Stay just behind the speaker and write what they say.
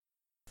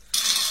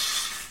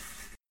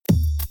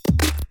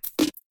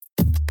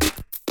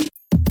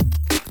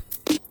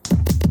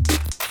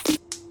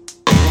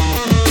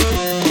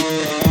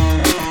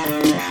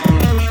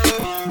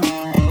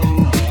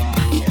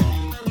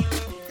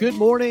Good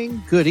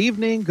morning, good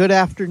evening, good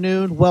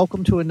afternoon.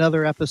 Welcome to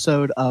another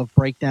episode of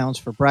Breakdowns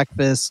for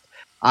Breakfast.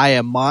 I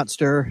am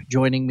Monster.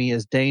 Joining me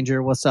is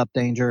Danger. What's up,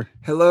 Danger?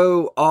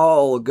 Hello,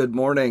 all. Good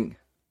morning.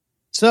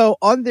 So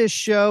on this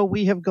show,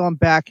 we have gone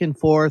back and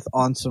forth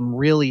on some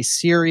really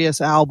serious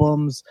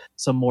albums,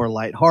 some more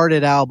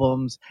lighthearted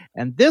albums,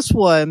 and this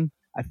one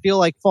I feel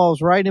like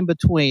falls right in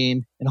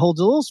between and holds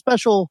a little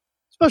special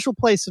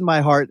place in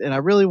my heart, and I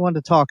really want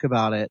to talk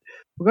about it.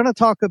 We're going to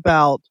talk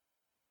about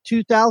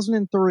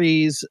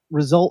 2003's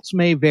Results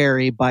May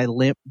Vary by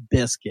Limp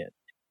Bizkit.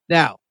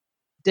 Now,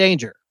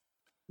 Danger,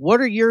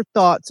 what are your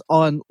thoughts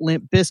on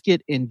Limp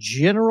Bizkit in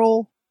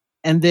general?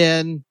 And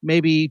then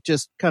maybe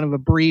just kind of a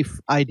brief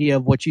idea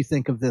of what you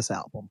think of this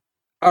album.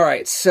 All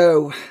right,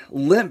 so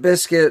Limp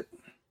Bizkit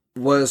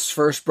was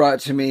first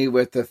brought to me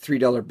with the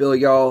 $3 Bill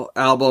Y'all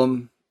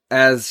album,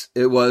 as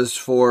it was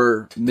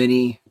for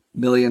many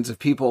millions of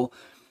people.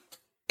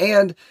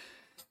 And,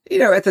 you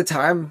know, at the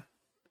time,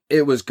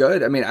 it was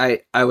good. I mean,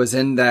 I was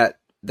in that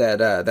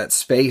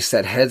space,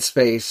 that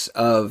headspace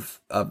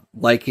of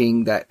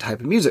liking that type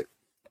of music.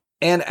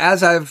 And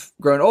as I've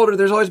grown older,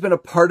 there's always been a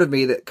part of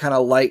me that kind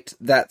of liked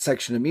that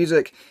section of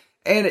music.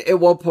 And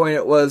at one point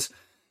it was,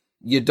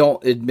 you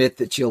don't admit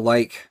that you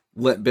like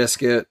Limp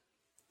Bizkit,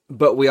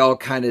 but we all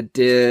kind of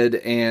did.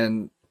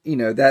 And, you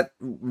know, that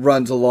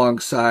runs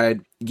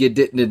alongside, you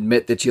didn't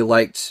admit that you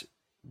liked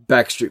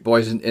Backstreet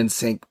Boys and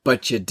NSYNC,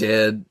 but you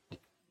did.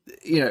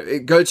 You know,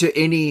 go to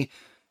any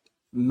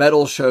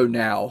metal show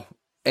now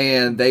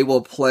and they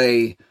will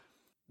play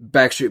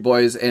Backstreet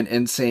Boys and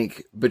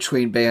NSYNC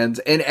between bands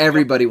and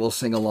everybody will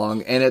sing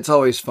along, and it's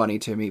always funny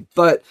to me.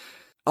 But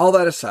all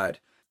that aside,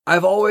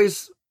 I've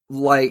always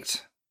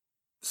liked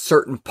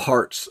certain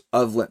parts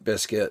of Limp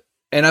Bizkit,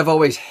 and I've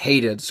always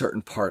hated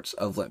certain parts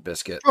of Limp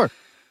Bizkit. Sure.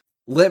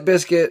 Limp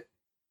Bizkit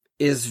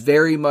is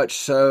very much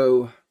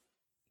so,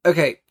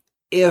 okay,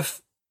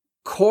 if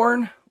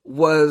Korn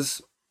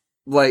was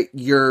like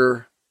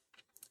your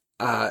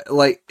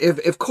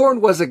if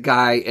Korn was a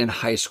guy in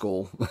high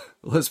school,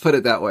 let's put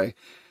it that way,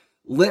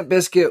 Limp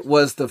Bizkit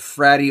was the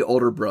fratty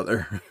older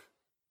brother.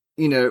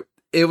 You know,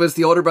 it was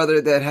the older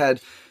brother that had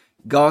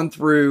gone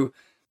through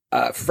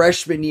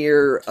freshman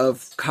year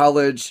of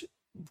college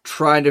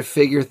trying to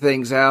figure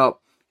things out,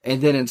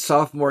 and then in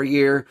sophomore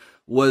year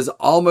was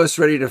almost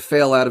ready to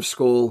fail out of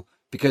school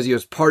because he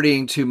was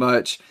partying too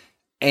much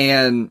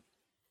and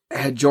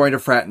had joined a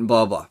frat and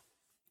blah, blah.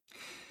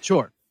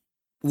 Sure.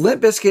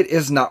 Limp Bizkit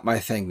is not my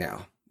thing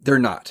now. They're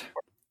not.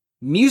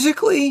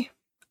 Musically,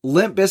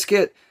 Limp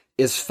Bizkit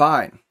is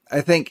fine.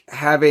 I think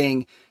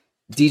having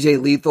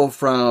DJ Lethal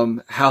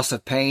from House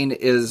of Pain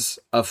is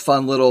a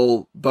fun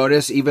little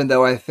bonus, even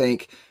though I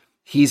think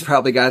he's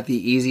probably got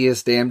the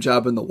easiest damn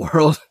job in the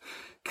world.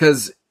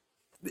 Because,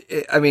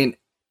 I mean,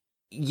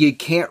 you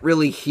can't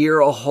really hear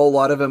a whole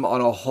lot of him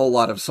on a whole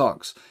lot of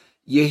songs.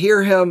 You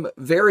hear him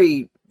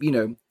very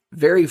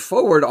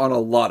forward on a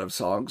lot of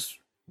songs,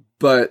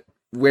 but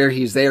where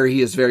he's there, he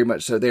is very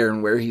much so there,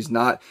 and where he's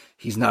not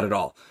at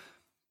all.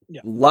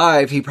 Yeah.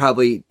 Live, he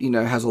probably,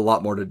 has a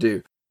lot more to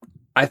do.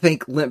 I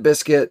think Limp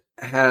Bizkit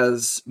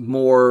has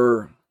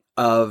more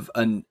of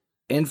an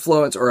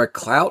influence or a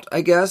clout,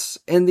 I guess,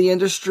 in the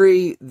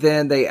industry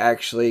than they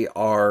actually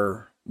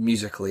are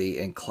musically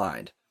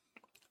inclined.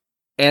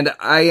 And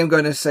I am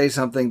going to say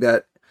something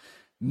that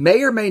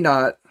may or may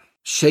not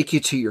shake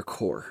you to your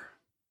core.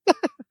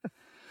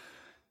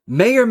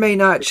 May or may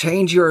not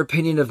change your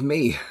opinion of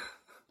me.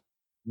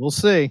 We'll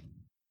see.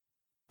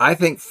 I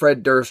think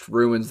Fred Durst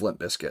ruins Limp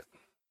Bizkit.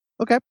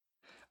 Okay.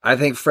 I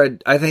think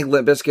Limp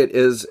Bizkit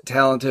is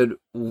talented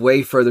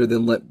way further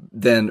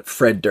than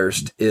Fred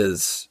Durst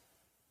is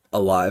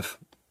alive.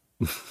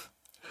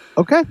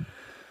 Okay.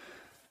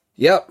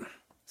 Yep.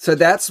 So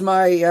that's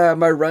my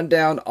my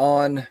rundown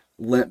on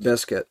Limp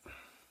Bizkit.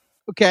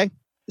 Okay.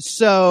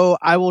 So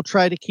I will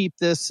try to keep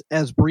this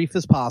as brief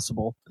as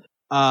possible.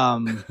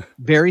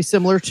 Very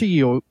similar to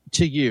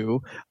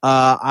you.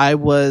 I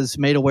was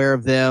made aware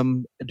of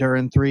them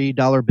during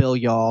 $3 Bill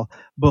Y'all.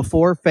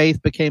 Before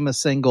Faith became a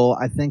single,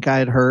 I think I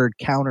had heard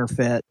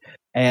Counterfeit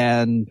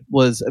and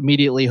was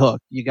immediately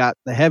hooked. You got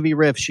the heavy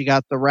riffs, you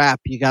got the rap,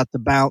 you got the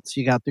bounce,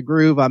 you got the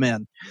groove. I'm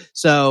in.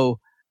 So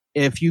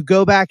if you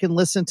go back and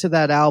listen to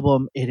that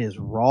album, it is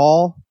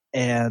raw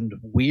and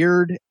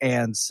weird,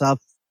 and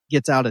stuff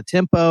gets out of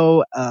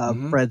tempo.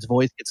 Fred's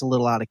voice gets a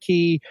little out of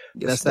key.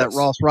 Yes, that's that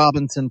Ross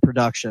Robinson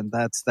production.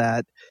 That's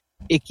that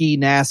icky,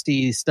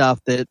 nasty stuff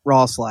that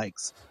Ross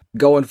likes.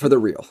 Going for the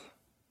real.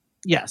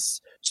 Yes.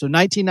 So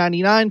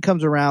 1999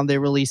 comes around. They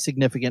release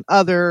Significant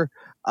Other.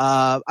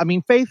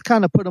 Faith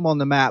kind of put them on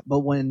the map, but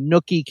when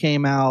Nookie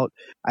came out,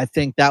 I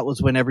think that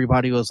was when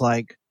everybody was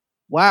like,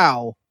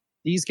 wow,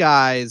 these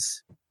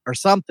guys are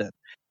something.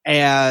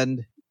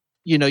 And,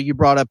 you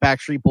brought up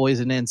Backstreet Boys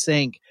and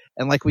NSYNC.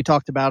 And like we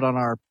talked about on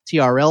our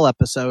TRL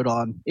episode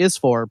on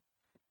Is4,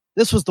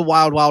 this was the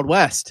Wild Wild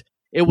West.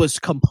 It was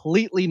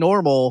completely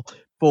normal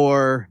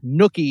for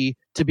Nookie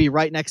to be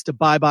right next to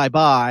Bye Bye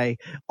Bye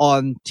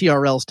on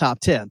TRL's top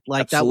 10.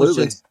 Like, absolutely. That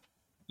was just,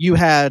 you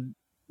had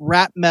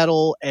rap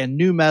metal and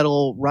new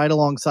metal right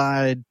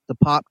alongside the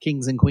pop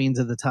kings and queens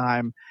of the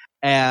time.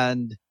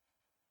 And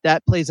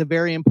that plays a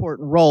very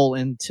important role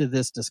into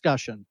this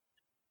discussion.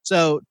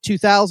 So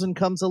 2000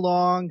 comes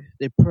along,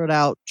 they put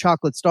out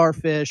Chocolate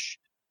Starfish,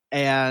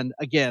 and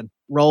again,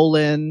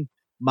 Rollin',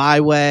 My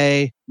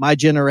Way, My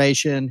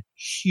Generation,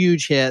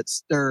 huge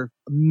hits. They're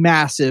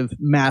massive,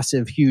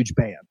 massive, huge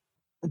band.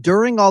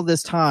 During all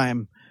this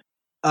time,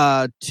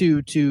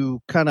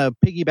 to kind of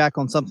piggyback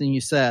on something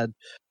you said,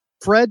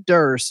 Fred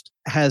Durst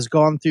has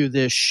gone through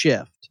this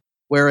shift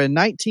where in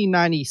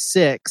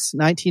 1996,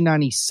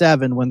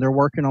 1997, when they're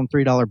working on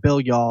 $3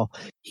 Bill Y'all,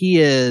 he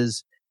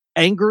is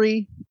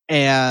angry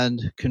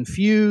and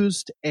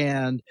confused,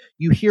 and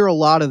you hear a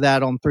lot of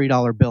that on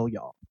 $3 Bill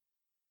Y'all.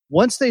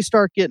 Once they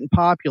start getting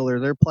popular,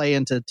 they're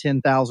playing to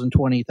 10,000,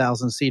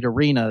 20,000 seat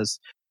arenas.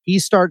 He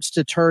starts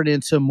to turn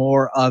into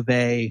more of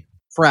a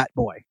frat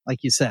boy,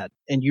 like you said.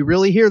 And you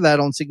really hear that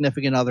on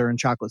Significant Other and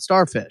Chocolate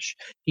Starfish.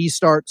 He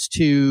starts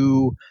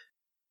to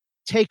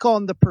take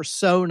on the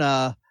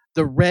persona,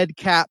 the red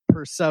cap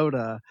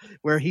persona,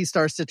 where he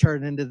starts to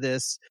turn into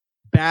this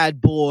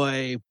bad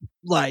boy,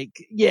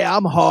 like, yeah,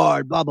 I'm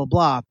hard, blah, blah,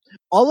 blah.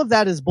 All of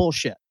that is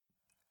bullshit.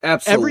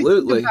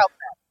 Absolutely.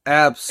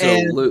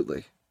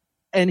 Absolutely.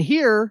 And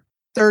here,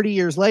 30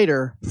 years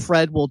later,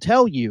 Fred will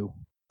tell you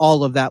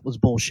all of that was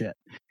bullshit.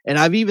 And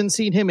I've even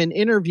seen him in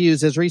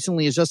interviews as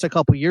recently as just a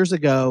couple years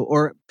ago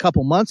or a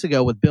couple months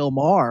ago with Bill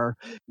Maher,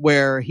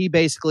 where he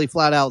basically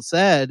flat out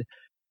said,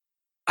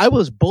 I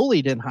was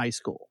bullied in high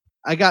school.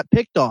 I got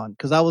picked on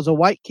because I was a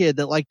white kid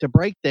that liked to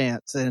break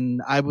dance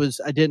and I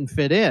didn't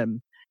fit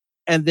in.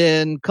 And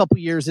then a couple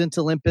years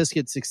into Limp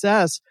Bizkit's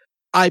success,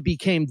 I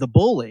became the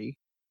bully,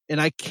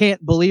 and I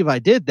can't believe I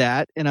did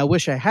that. And I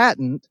wish I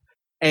hadn't.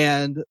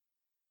 And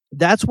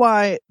that's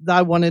why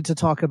I wanted to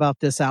talk about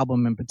this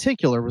album in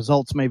particular.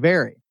 Results may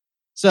vary.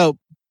 So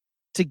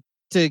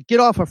to get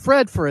off of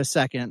Fred for a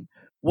second,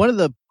 one of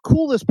the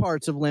coolest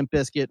parts of Limp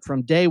Bizkit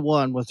from day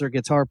one was their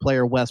guitar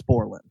player, Wes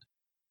Borland.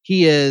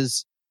 He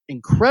is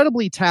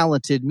incredibly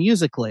talented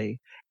musically,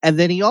 and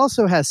then he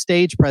also has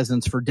stage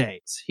presence for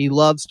days. He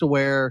loves to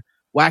wear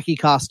wacky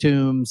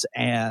costumes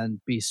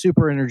and be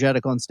super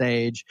energetic on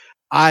stage.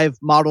 I've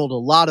modeled a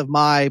lot of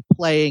my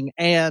playing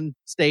and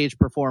stage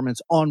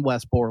performance on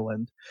Wes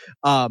Borland.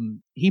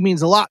 He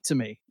means a lot to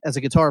me as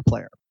a guitar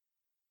player.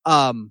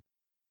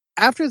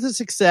 After the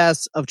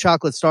success of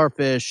Chocolate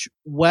Starfish,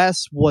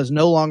 Wes was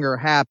no longer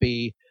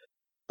happy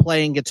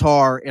playing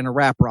guitar in a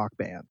rap rock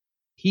band.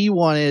 He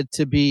wanted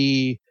to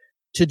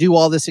do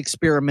all this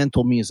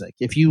experimental music.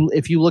 If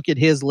you look at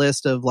his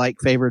list of like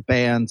favorite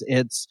bands,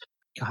 it's,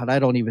 God, I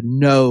don't even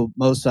know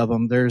most of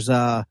them. There's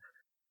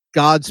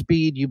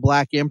Godspeed You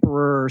Black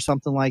Emperor or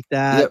something like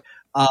that.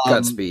 Yep.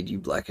 Godspeed You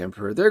Black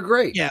Emperor. They're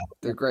great. Yeah.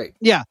 They're great.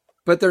 Yeah.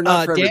 But they're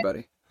not for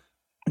everybody.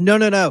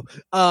 No.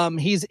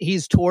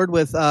 He's toured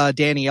with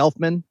Danny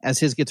Elfman as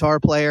his guitar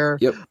player.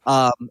 Yep.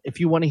 If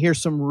you want to hear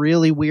some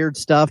really weird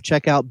stuff,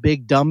 check out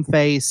Big Dumb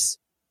Face,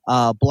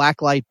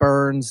 Blacklight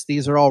Burns.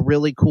 These are all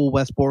really cool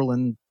Wes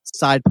Borland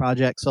side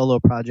projects, solo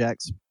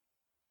projects.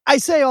 I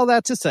say all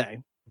that to say,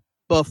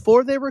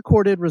 before they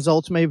recorded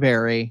Results May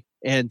Vary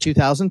in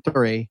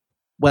 2003,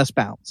 Wes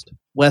bounced.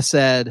 Wes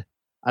said,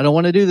 I don't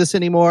want to do this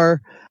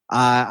anymore.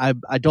 I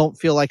don't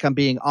feel like I'm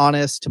being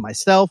honest to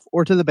myself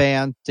or to the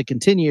band to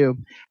continue.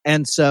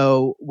 And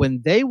so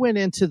when they went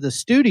into the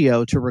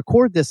studio to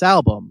record this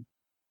album,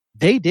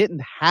 they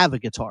didn't have a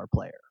guitar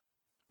player.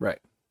 Right.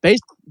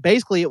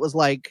 Basically, it was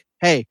like,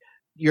 hey,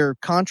 your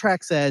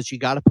contract says you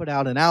got to put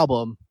out an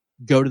album,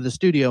 go to the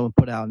studio and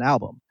put out an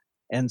album.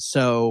 And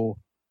so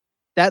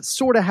that's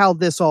sort of how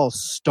this all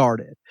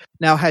started.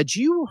 Now, had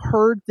you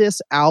heard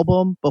this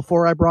album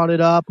before I brought it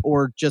up,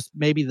 or just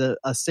maybe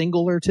a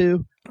single or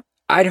two?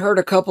 I'd heard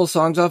a couple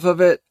songs off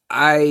of it.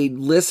 I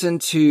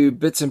listened to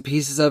bits and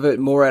pieces of it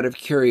more out of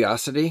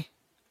curiosity.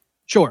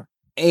 Sure.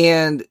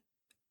 And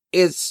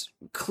it's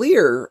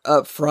clear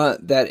up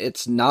front that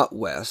it's not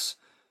Wes,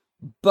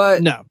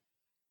 but no,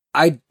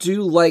 I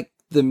do like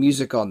the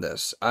music on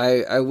this.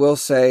 I will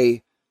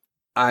say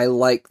I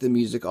like the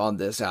music on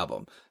this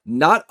album.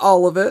 Not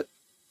all of it,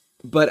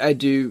 but I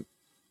do,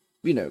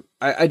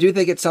 I do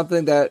think it's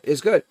something that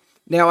is good.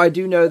 Now, I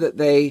do know that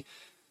they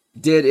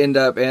did end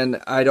up,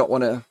 and I don't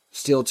want to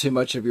steal too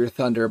much of your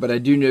thunder, but I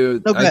do know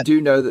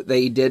that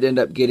they did end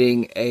up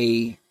getting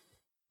a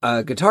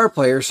guitar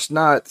player,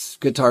 Snot's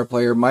guitar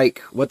player, Mike,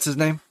 what's his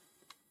name?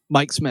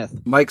 Mike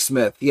Smith. Mike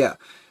Smith, yeah.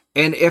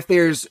 And if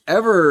there's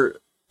ever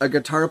a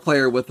guitar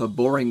player with a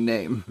boring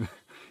name,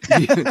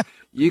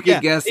 you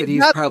could guess that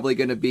he's probably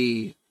going to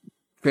be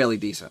fairly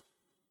decent.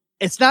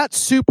 It's not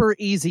super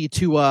easy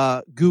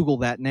to Google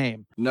that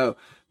name. No,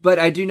 but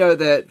I do know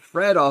that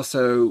Fred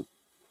also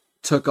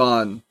took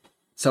on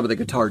some of the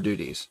guitar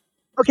duties.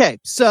 Okay,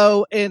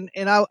 so and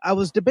I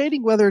was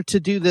debating whether to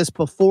do this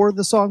before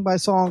the song by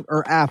song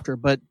or after,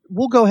 but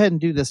we'll go ahead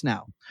and do this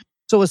now.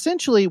 So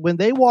essentially, when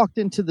they walked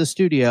into the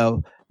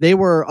studio, they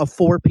were a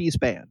 4-piece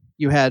band.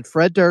 You had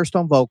Fred Durst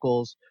on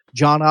vocals,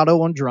 John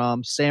Otto on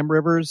drums, Sam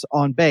Rivers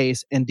on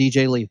bass, and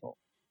DJ Lethal.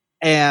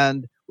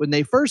 And when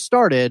they first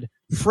started,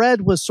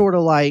 Fred was sort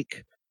of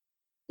like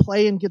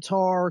playing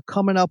guitar,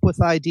 coming up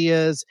with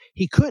ideas.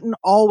 He couldn't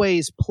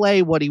always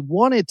play what he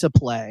wanted to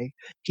play.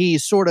 He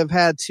sort of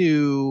had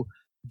to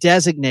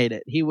designate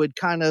it. He would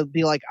kind of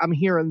be like, I'm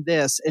hearing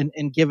this,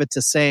 and give it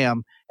to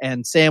Sam,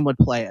 and Sam would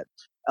play it.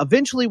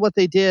 Eventually what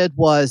they did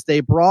was they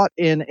brought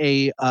in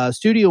a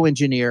studio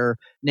engineer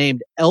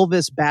named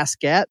Elvis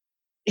Basquette.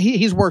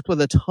 He's worked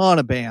with a ton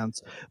of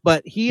bands,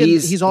 but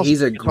he's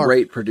also a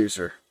great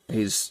producer.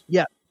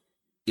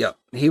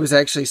 He was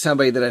actually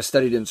somebody that I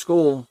studied in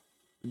school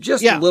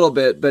just a little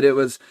bit, but it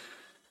was,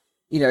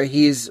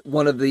 he's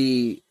one of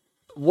the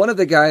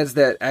guys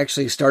that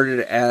actually started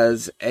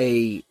as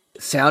a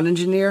sound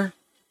engineer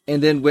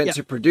and then went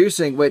to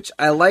producing, which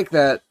I like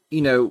that,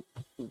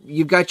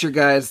 you've got your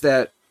guys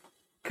that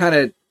kind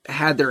of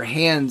had their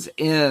hands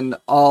in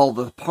all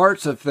the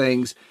parts of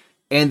things,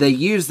 and they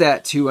use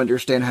that to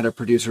understand how to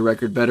produce a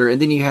record better.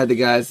 And then you had the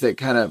guys that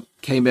kind of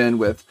came in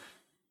with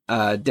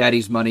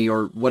daddy's money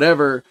or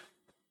whatever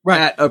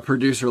at a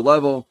producer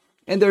level.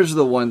 And those are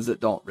the ones that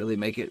don't really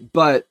make it.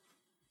 But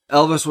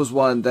Elvis was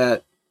one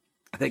that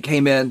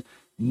came in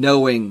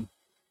knowing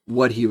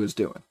what he was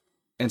doing.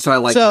 And so I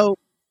like that.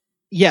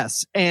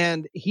 Yes,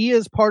 and he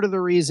is part of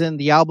the reason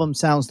the album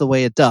sounds the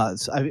way it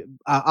does.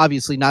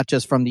 Obviously, not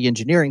just from the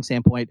engineering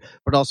standpoint,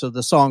 but also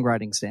the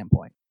songwriting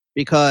standpoint.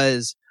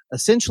 Because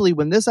essentially,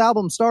 when this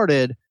album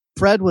started,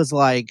 Fred was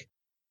like,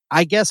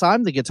 I guess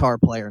I'm the guitar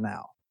player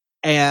now.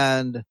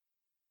 And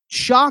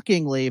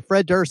shockingly,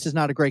 Fred Durst is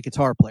not a great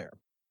guitar player.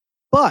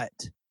 But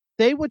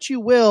say what you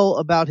will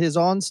about his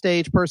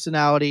on-stage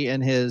personality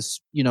and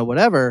his,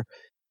 whatever,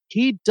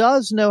 he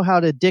does know how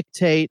to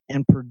dictate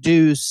and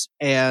produce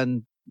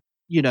and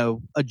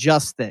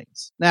adjust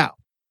things. Now,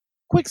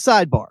 quick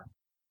sidebar.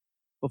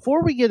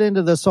 Before we get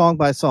into the song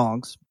by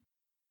songs,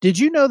 did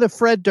you know that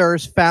Fred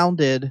Durst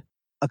founded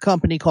a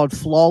company called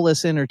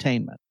Flawless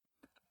Entertainment?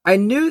 I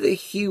knew that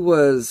he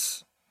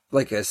was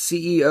like a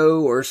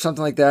CEO or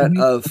something like that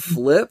of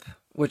Flip,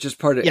 which is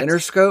part of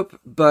Interscope,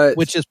 but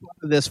which is part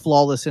of this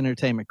Flawless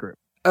Entertainment group.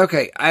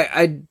 Okay,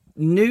 I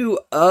knew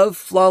of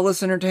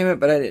Flawless Entertainment,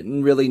 but I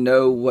didn't really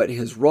know what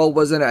his role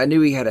was in it. I knew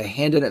he had a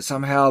hand in it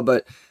somehow,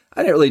 but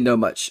I didn't really know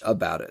much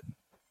about it.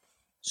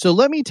 So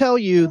let me tell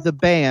you the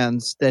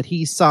bands that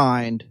he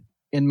signed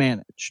and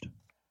managed.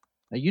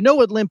 Now, you know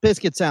what Limp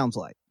Bizkit sounds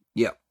like.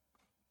 Yeah.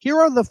 Here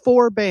are the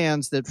 4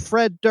 bands that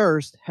Fred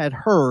Durst had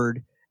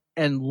heard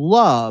and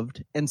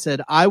loved and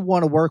said, I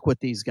want to work with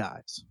these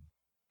guys.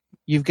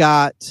 You've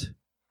got,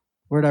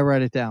 where'd I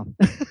write it down?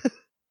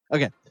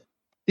 Okay.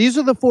 These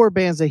are the 4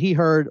 bands that he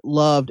heard,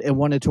 loved, and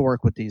wanted to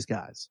work with these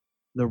guys.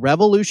 The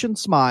Revolution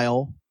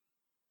Smile,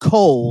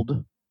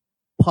 Cold,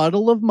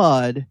 Puddle of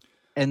Mud,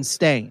 and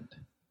Stained.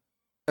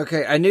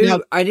 Okay, I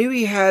knew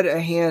he had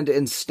a hand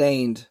in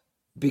Stained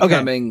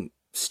becoming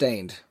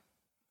Stained.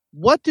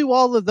 What do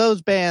all of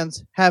those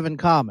bands have in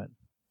common?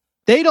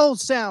 They don't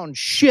sound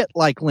shit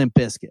like Limp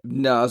Bizkit.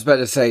 No, I was about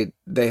to say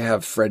they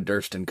have Fred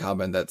Durst in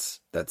common. That's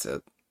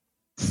it.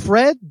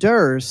 Fred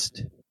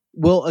Durst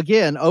will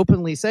again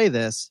openly say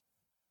this.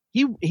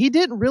 He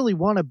didn't really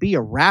want to be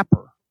a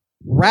rapper.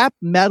 Rap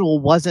metal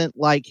wasn't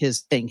like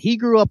his thing. He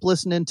grew up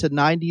listening to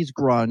 90s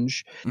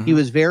grunge. Mm-hmm. He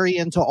was very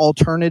into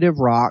alternative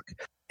rock.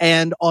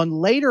 And on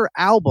later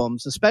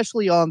albums,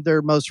 especially on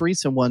their most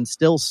recent one,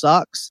 Still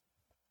Sucks,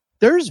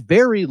 there's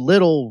very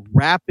little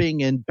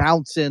rapping and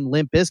bouncing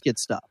Limp Bizkit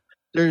stuff.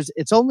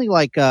 It's only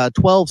like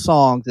 12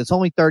 songs. It's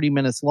only 30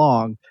 minutes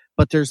long,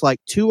 but there's like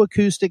 2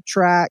 acoustic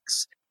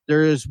tracks.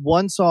 There's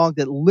one song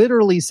that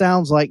literally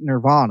sounds like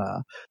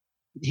Nirvana.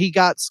 He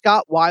got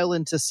Scott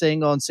Weiland to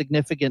sing on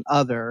Significant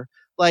Other.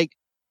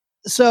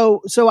 So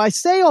I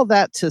say all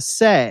that to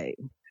say,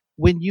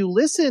 when you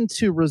listen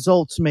to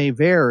Results May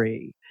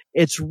Vary,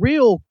 it's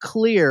real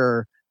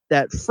clear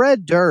that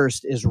Fred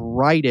Durst is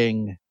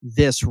writing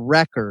this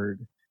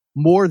record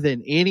more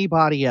than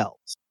anybody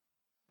else.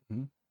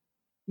 Mm-hmm.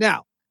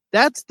 Now,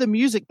 that's the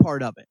music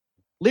part of it,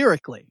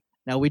 lyrically.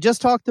 Now, we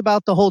just talked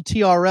about the whole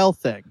TRL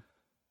thing.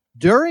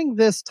 During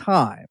this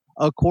time,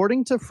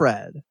 according to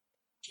Fred,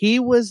 he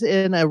was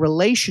in a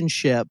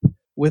relationship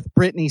with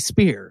Britney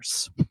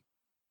Spears.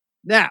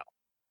 Now,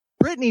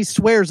 Britney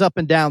swears up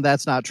and down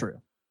that's not true.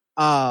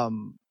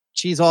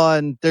 She's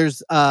on,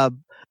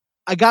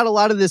 I got a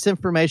lot of this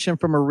information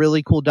from a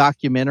really cool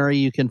documentary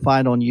you can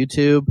find on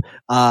YouTube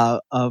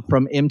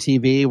from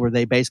MTV, where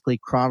they basically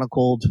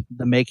chronicled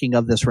the making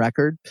of this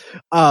record.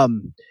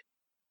 And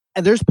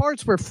there's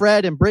parts where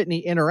Fred and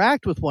Britney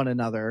interact with one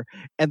another,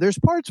 and there's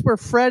parts where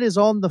Fred is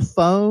on the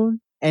phone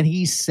and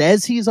he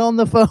says he's on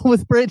the phone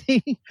with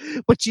Britney,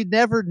 but you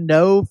never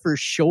know for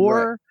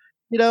sure,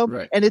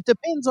 right. And it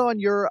depends on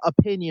your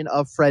opinion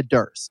of Fred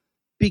Durst.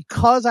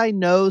 Because I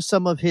know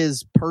some of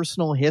his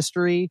personal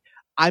history,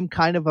 I'm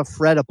kind of a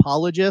Fred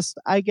apologist,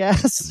 I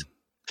guess.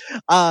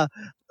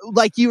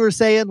 Like you were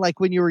saying, like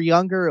when you were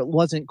younger, it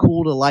wasn't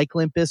cool to like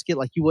Limp Bizkit,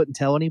 like you wouldn't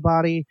tell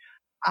anybody.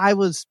 I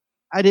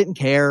didn't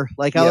care.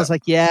 I was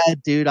like, yeah,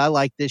 dude, I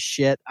like this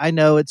shit. I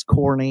know it's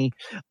corny.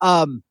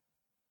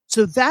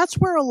 So that's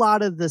where a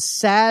lot of the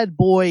sad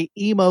boy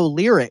emo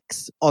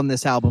lyrics on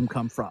this album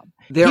come from.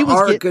 There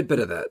are a good bit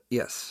of that.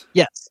 Yes.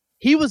 Yes.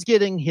 He was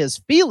getting his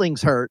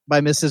feelings hurt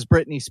by Mrs.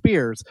 Britney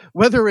Spears,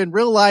 whether in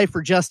real life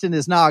or just in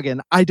his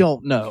noggin, I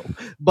don't know.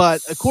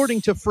 But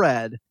according to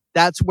Fred,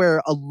 that's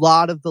where a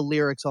lot of the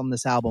lyrics on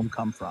this album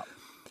come from.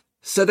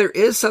 So there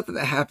is something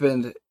that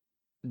happened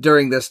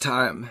during this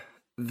time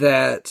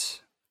and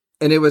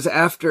it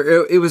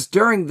was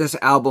during this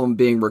album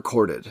being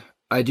recorded.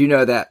 I do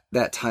know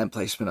that time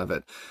placement of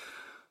it.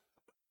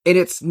 And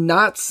it's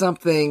not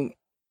something,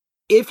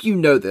 if you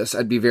know this,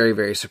 I'd be very,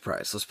 very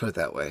surprised. Let's put it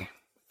that way.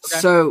 Okay.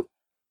 So,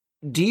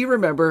 do you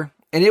remember,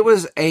 and it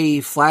was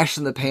a flash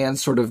in the pan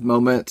sort of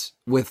moment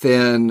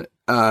within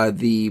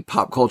the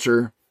pop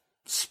culture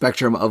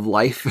spectrum of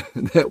life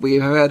that we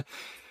have had,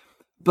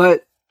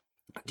 but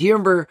do you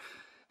remember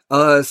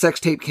Sex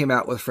Tape came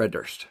out with Fred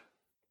Durst?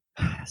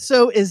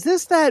 So is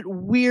this that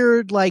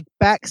weird like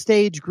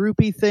backstage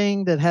groupie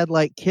thing that had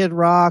like Kid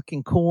Rock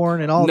and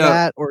Korn and all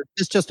that, or is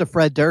this just a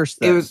Fred Durst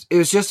thing? It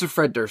was just a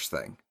Fred Durst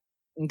thing.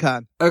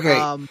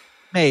 Okay.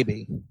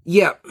 Maybe.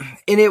 Yeah.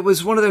 And it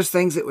was one of those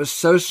things that was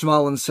so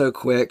small and so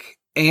quick.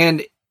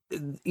 And,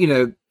 you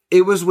know,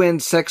 it was when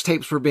sex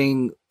tapes were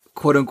being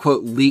quote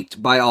unquote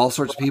leaked by all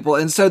sorts of people.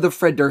 And so the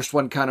Fred Durst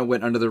one kind of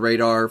went under the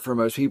radar for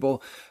most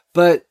people.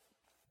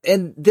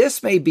 And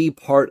this may be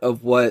part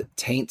of what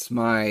taints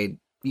my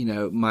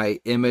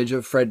image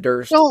of Fred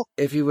Durst,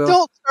 if you will.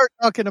 Don't start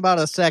talking about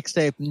a sex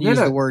tape and use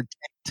the word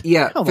taint.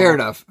 Yeah, fair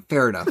enough.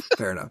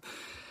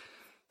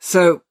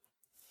 So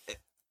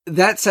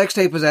that sex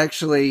tape was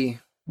actually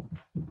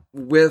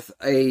with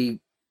a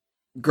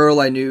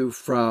girl I knew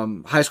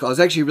from high school. I was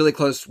actually really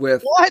close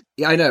with... What?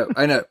 Yeah, I know.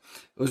 It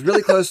was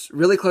really close,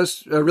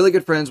 really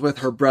good friends with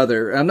her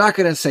brother. I'm not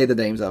going to say the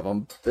names of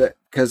them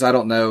because I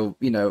don't know,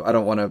 I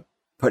don't want to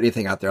put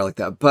anything out there like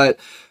that. But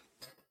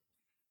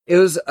it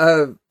was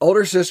an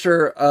older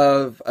sister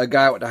of a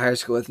guy I went to high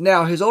school with.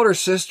 Now, his older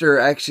sister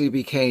actually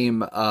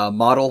became a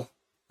model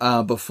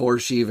before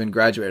she even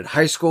graduated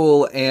high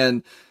school.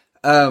 And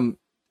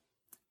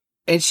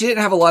she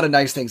didn't have a lot of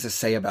nice things to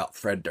say about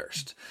Fred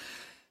Durst.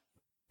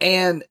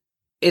 And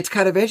it's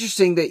kind of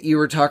interesting that you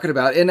were talking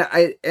about, and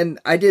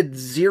I did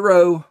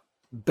zero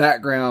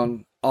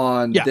background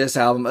on this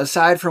album,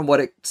 aside from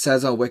what it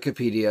says on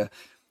Wikipedia.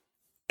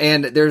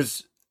 And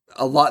there's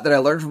a lot that I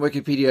learned from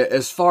Wikipedia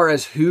as far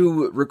as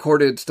who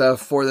recorded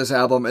stuff for this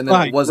album, and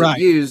then it wasn't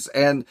used.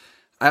 And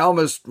I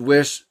almost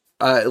wish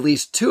at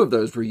least two of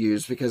those were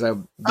used, because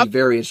I'd be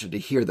very interested to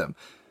hear them.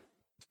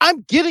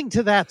 I'm getting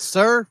to that,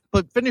 sir,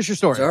 but finish your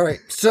story. All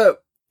right. So,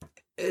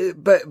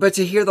 but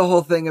to hear the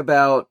whole thing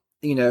about,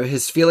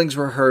 his feelings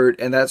were hurt,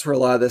 and that's where a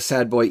lot of the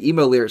sad boy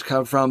emo lyrics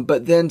come from.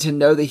 But then to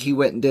know that he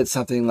went and did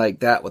something like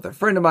that with a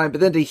friend of mine,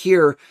 but then to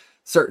hear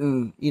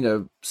certain,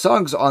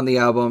 songs on the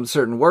album,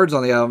 certain words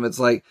on the album, it's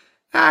like,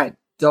 I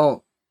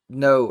don't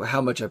know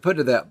how much I put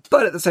into that.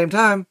 But at the same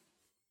time,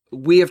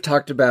 we have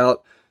talked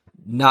about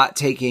not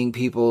taking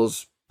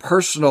people's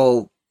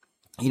personal,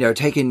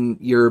 taking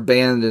your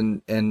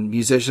band and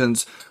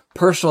musicians'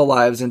 personal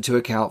lives into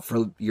account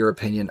for your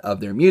opinion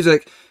of their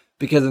music,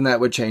 because then that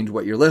would change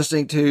what you're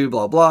listening to,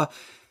 blah, blah.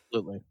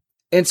 Absolutely.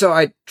 And so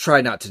I try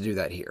not to do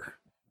that here.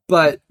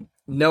 But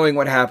knowing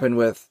what happened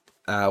with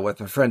my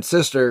friend's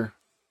sister,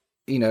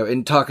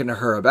 and talking to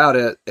her about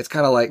it, it's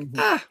kind of like,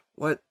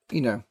 what,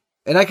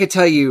 And I could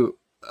tell you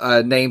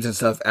names and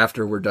stuff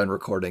after we're done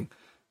recording.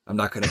 I'm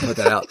not going to put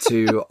that out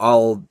to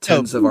all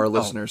tens of our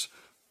listeners.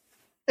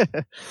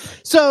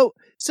 So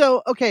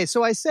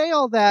I say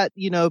all that,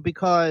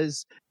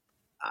 because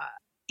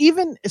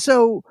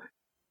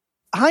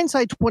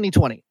hindsight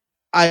 2020,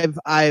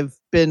 I've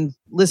been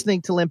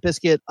listening to Limp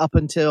Bizkit up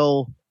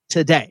until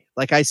today.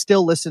 Like, I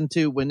still listen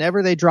to,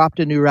 whenever they dropped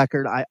a new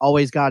record, I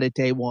always got it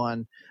day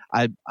one.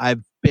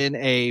 I've been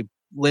a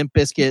Limp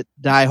Bizkit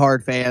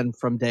diehard fan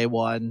from day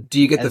one. Do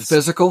you get the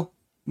physical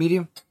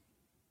medium?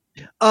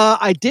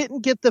 I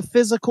didn't get the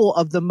physical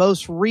of the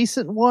most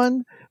recent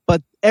one,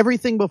 but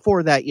everything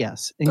before that,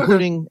 yes,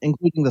 including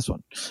this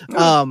one.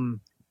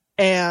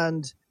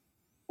 And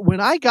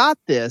when I got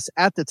this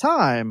at the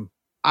time,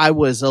 I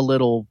was a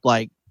little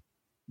like,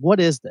 what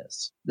is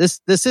this?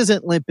 This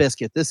isn't Limp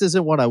Bizkit. This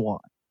isn't what I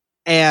want.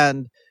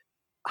 And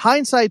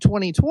hindsight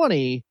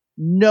 2020,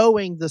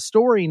 knowing the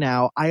story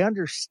now, I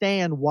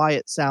understand why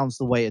it sounds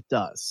the way it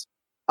does.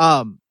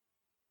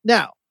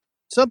 Now,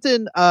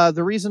 something,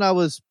 the reason I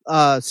was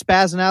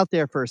spazzing out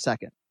there for a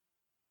second,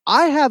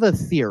 I have a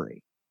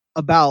theory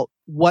about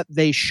what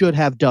they should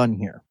have done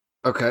here.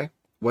 Okay.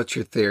 What's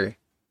your theory?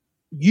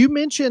 You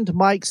mentioned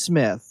Mike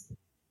Smith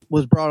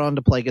was brought on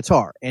to play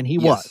guitar, and he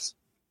was.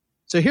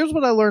 So here's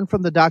what I learned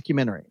from the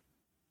documentary.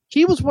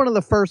 He was one of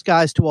the first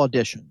guys to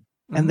audition,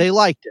 and they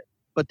liked it,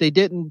 but they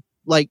didn't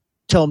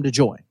tell him to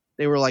join.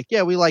 They were like,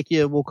 yeah, we like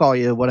you, we'll call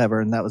you, whatever,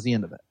 and that was the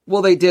end of it.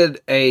 Well, they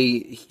did a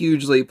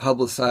hugely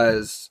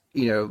publicized,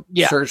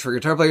 search for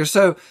guitar players.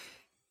 So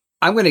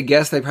I'm going to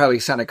guess they probably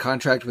signed a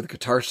contract with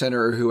Guitar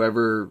Center or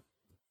whoever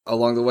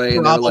along the way,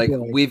 and they're like,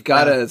 we've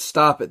got to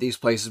stop at these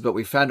places, but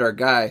we found our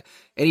guy,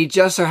 and he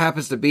just so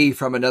happens to be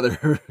from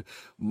another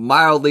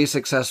mildly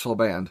successful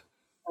band.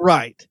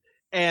 Right.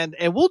 And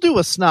we'll do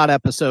a snot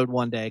episode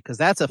one day, because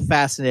that's a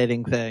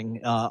fascinating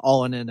thing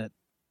all in it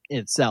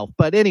itself.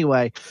 But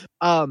anyway,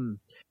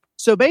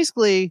 so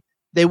basically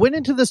they went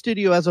into the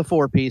studio as a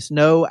 4-piece,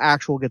 no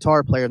actual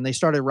guitar player, and they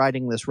started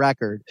writing this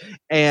record,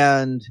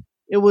 and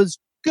it was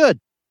good.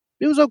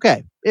 It was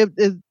okay.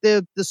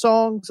 The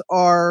songs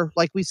are,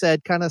 like we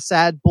said, kind of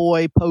sad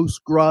boy,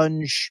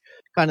 post-grunge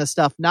kind of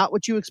stuff, not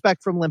what you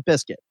expect from Limp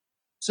Bizkit.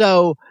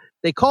 So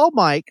they call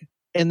Mike,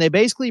 and they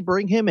basically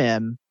bring him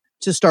in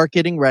to start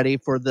getting ready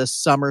for the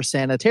summer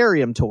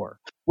sanitarium tour,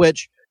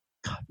 which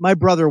my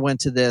brother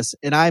went to this,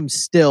 and I'm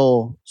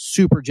still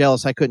super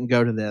jealous I couldn't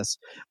go to this.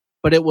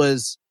 But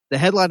the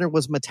headliner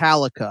was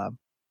Metallica,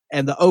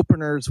 and the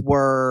openers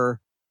were,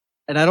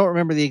 and I don't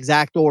remember the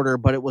exact order,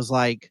 but it was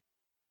like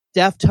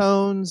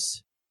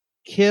Deftones,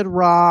 Kid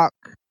Rock,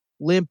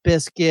 Limp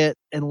Bizkit,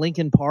 and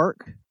Linkin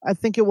Park, I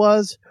think it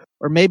was.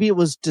 Or maybe it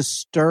was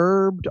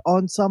Disturbed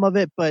on some of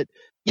it. But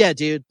yeah,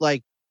 dude,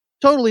 like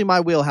totally my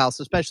wheelhouse,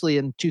 especially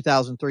in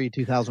 2003,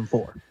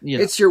 2004. You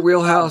know? It's your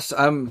wheelhouse.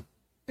 I'm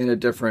in a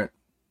different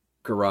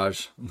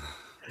garage.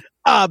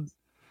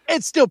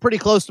 It's still pretty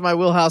close to my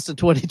wheelhouse in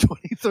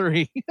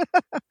 2023.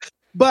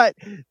 But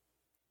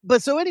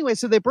so anyway,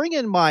 so they bring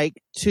in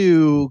Mike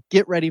to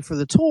get ready for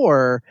the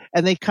tour,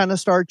 and they kind of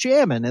start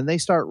jamming, and they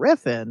start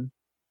riffing,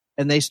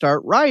 and they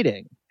start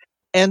writing.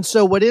 And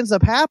so what ends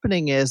up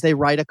happening is they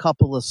write a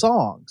couple of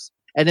songs.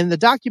 And in the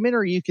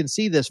documentary, you can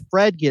see this.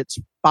 Fred gets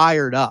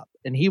fired up,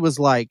 and he was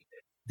like,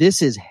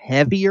 this is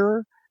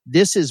heavier.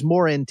 This is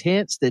more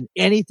intense than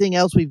anything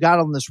else we've got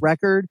on this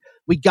record.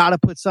 We got to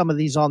put some of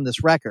these on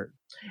this record.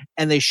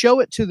 And they show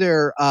it to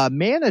their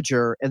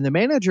manager, and the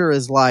manager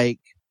is like,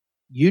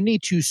 you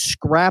need to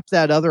scrap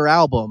that other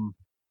album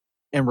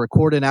and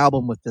record an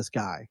album with this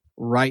guy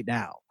right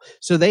now.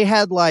 So they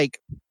had like,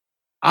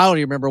 I don't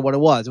even remember what it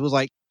was. It was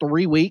like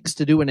 3 weeks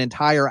to do an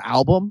entire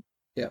album.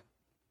 Yeah.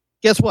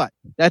 Guess what?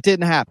 That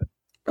didn't happen.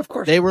 Of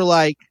course. They were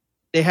like,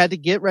 they had to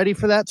get ready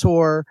for that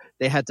tour.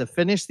 They had to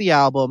finish the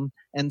album.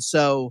 And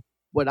so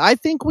what I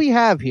think we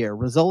have here,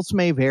 Results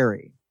May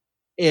Vary,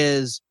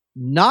 is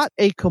not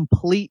a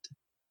complete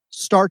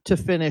start to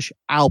finish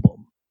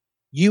album.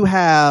 You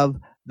have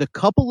the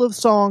couple of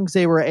songs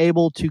they were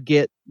able to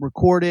get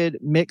recorded,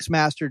 mixed,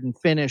 mastered, and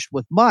finished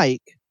with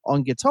Mike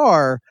on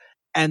guitar,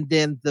 and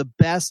then the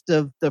best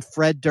of the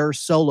Fred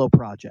Durst solo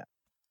project.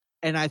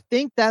 And I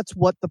think that's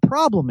what the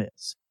problem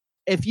is.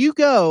 If you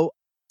go,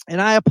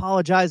 and I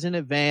apologize in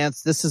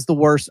advance, this is the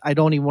worst. I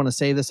don't even want to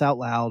say this out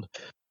loud.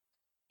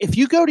 If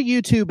you go to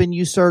YouTube and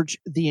you search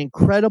The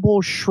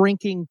Incredible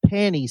Shrinking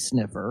Panty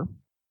Sniffer,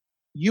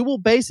 you will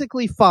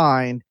basically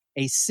find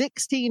a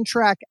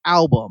 16-track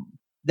album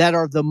that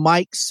are the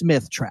Mike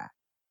Smith track.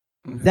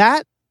 Mm-hmm.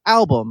 That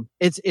album,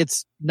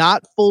 it's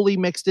not fully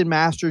mixed and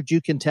mastered.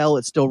 You can tell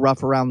it's still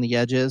rough around the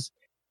edges.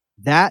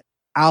 That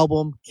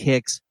album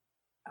kicks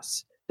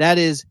ass. That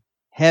is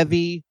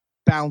heavy,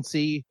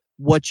 bouncy,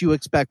 what you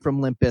expect from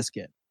Limp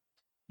Bizkit.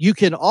 You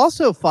can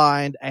also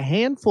find a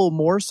handful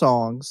more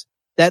songs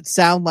that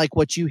sound like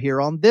what you hear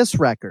on this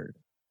record.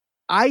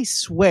 I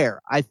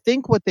swear, I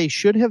think what they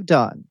should have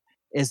done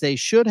is they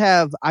should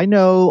have, I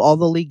know all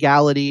the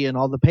legality and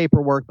all the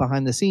paperwork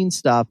behind the scenes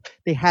stuff,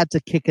 they had to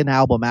kick an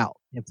album out.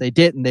 If they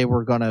didn't, they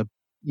were going to,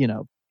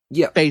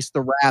 face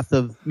the wrath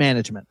of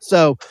management.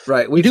 So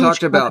right. We've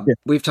talked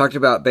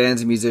about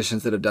bands and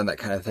musicians that have done that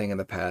kind of thing in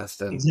the past.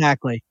 And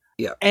exactly.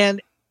 Yeah.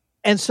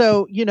 And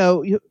so,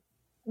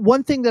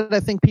 one thing that I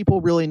think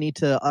people really need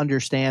to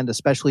understand,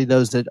 especially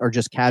those that are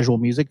just casual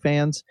music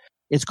fans,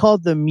 it's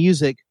called the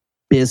music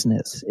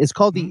business. It's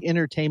called the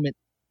entertainment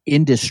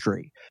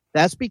industry.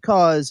 That's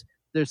because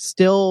this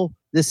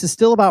is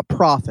still about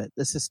profit.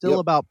 This is still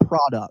about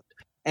product.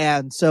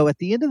 And so at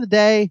the end of the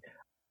day,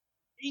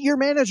 your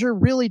manager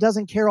really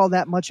doesn't care all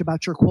that much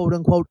about your quote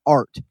unquote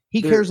art.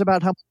 He cares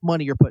about how much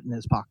money you're putting in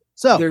his pocket.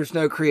 So there's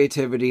no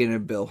creativity in a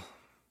bill,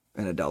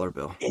 in a dollar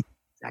bill.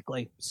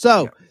 Exactly.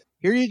 So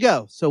here you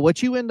go. So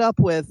what you end up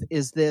with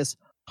is this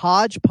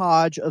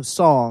hodgepodge of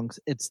songs.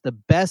 It's the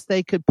best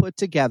they could put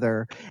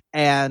together.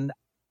 And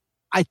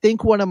I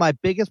think one of my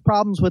biggest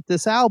problems with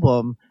this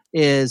album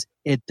is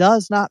it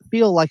does not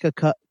feel like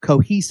a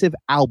cohesive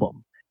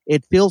album.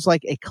 It feels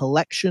like a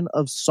collection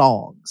of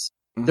songs.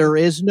 Mm-hmm. There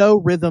is no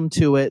rhythm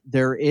to it.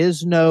 There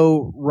is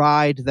no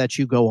ride that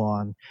you go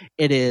on.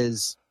 It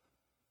is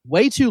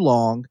way too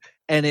long,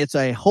 and it's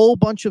a whole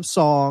bunch of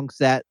songs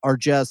that are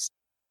just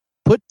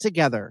put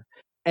together.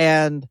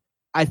 And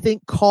I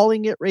think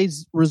calling it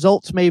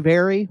Results May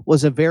Vary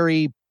was a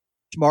very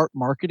smart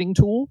marketing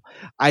tool.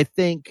 I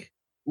think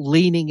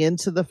leaning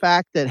into the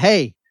fact that,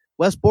 hey,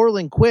 Wes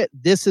Borland quit,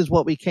 this is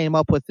what we came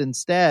up with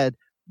instead,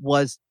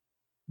 was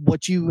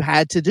what you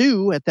had to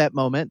do at that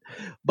moment.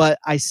 But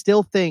I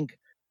still think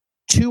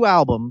 2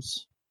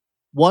 albums,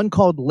 one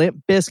called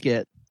Limp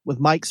Bizkit with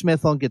Mike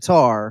Smith on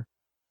guitar,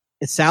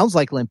 it sounds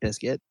like Limp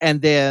Bizkit,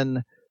 and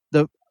then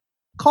the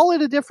call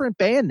it a different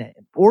band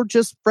name or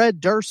just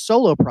Fred Durst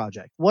solo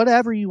project,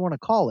 whatever you want to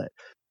call it.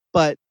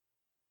 But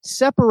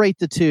separate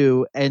the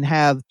two and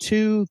have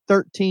two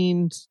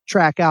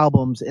 13-track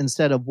albums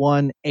instead of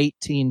one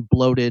 18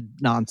 bloated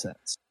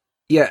nonsense.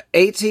 Yeah,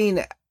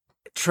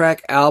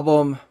 18-track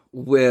album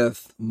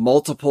with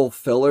multiple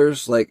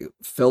fillers, like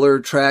filler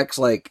tracks.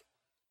 Like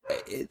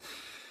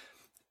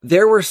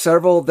there were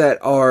several that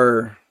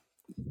are.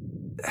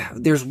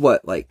 There's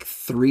like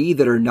 3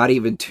 that are not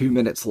even 2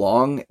 minutes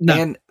long,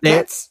 and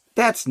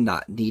that's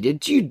not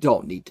needed. You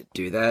don't need to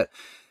do that.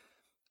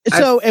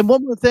 So, and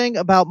one more thing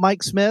about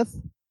Mike Smith,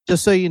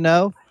 just so you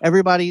know,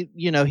 everybody,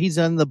 he's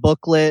in the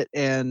booklet,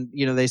 and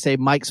they say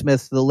Mike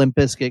Smith, the Limp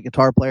Bizkit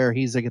guitar player,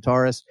 he's a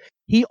guitarist.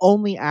 He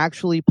only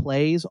actually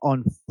plays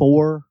on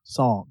 4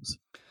 songs.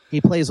 He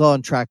plays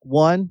on track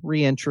 1,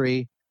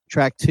 Reentry,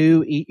 track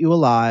 2, Eat You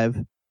Alive,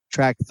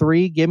 track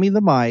 3, Gimme the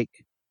Mic,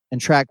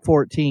 and track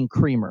 14,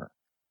 Creamer.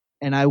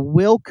 And I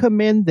will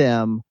commend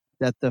them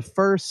that the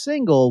first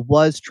single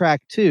was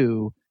track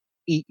 2,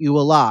 Eat You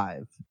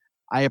Alive.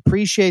 I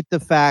appreciate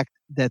the fact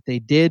that they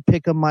did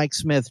pick a Mike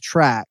Smith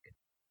track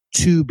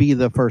to be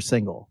the first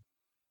single.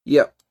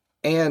 Yep.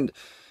 And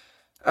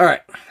all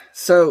right,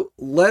 so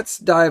let's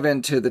dive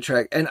into the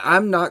track. And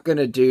I'm going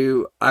to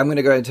go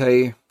ahead and tell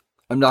you,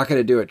 I'm not going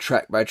to do it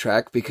track by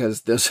track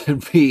because this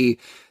would be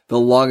the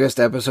longest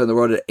episode in the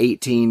world at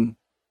 18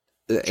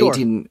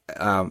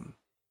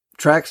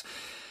 tracks.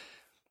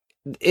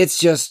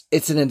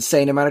 It's an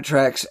insane amount of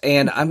tracks,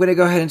 and I'm going to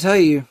go ahead and tell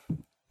you,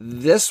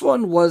 this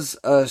one was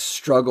a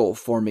struggle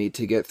for me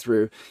to get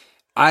through.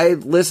 I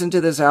listened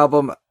to this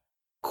album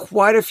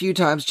quite a few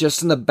times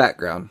just in the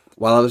background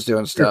while I was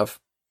doing stuff.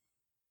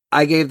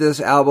 I gave this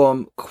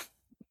album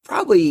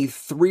probably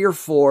 3 or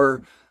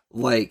 4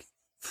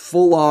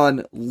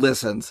 full-on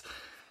listens.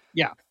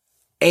 Yeah.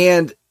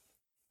 And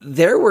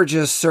there were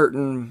just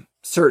certain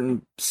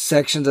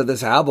sections of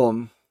this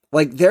album.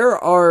 There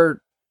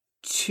are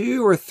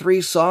 2 or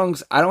 3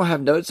 songs I don't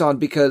have notes on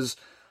because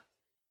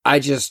I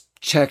just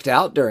checked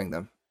out during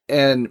them.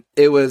 And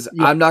it was,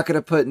 I'm not going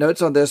to put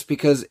notes on this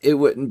because it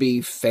wouldn't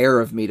be fair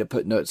of me to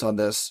put notes on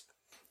this.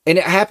 And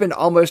it happened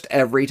almost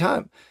every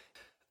time.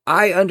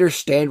 I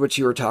understand what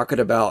you were talking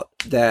about,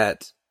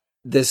 that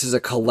this is a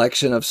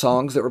collection of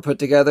songs that were put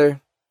together.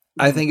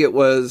 Mm-hmm. I think it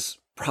was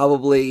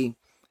probably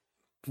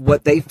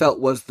what they felt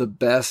was the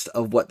best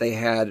of what they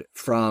had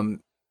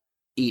from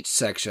each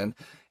section.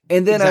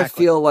 And then I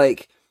feel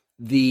like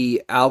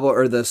the album,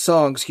 or the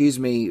song,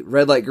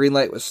 Red Light, Green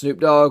Light with Snoop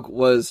Dogg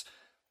was,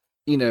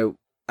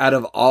 out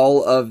of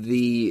all of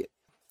the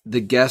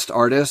guest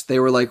artists, they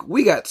were like,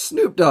 we got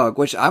Snoop Dogg,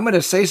 which I'm going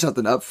to say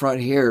something up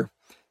front here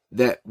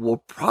that will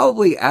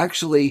probably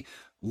actually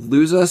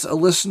lose us a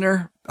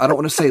listener. I don't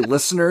want to say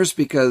listeners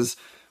because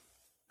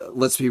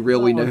let's be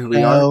real, we know who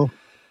we are.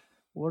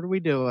 What are we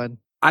doing?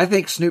 I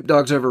think Snoop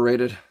Dogg's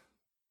overrated.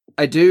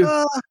 I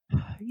do.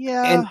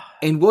 Yeah.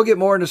 And we'll get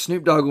more into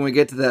Snoop Dogg when we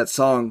get to that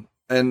song.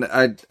 And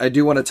I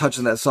do want to touch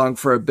on that song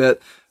for a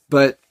bit,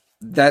 but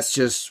that's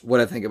just what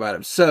I think about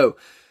him. So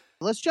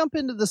let's jump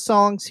into the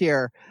songs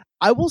here.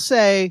 I will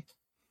say,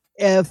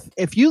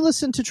 if you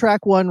listen to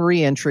track 1,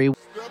 Reentry.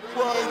 Step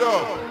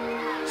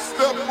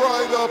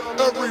right up,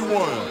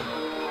 everyone.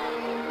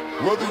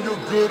 Whether you're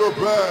good or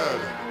bad,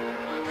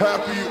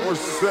 happy or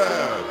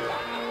sad,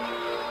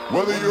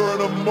 whether you're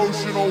an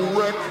emotional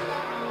wreck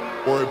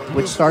or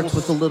which starts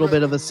with a little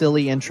bit of a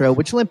silly intro,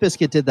 which Limp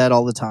Bizkit did that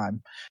all the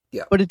time.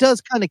 Yeah. But it does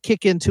kind of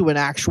kick into an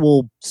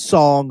actual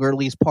song, or at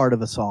least part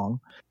of a song.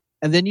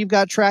 And then you've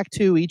got track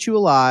 2, Eat You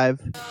Alive.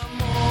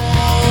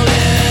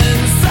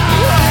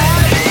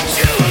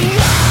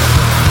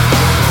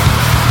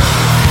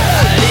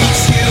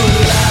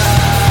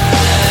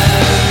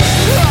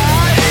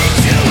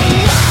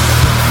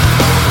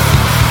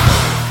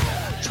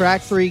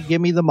 Track 3,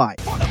 Gimme the Mic.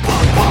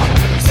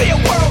 See a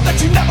world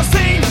that you've never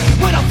seen.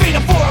 When I'm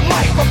feeding for a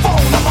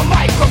microphone, I'm a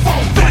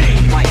microphone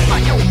fiend.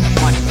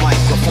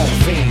 Microphone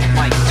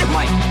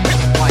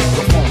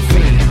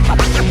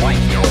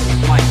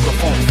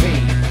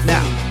fiend.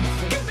 Now,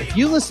 if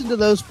you listen to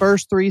those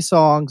first 3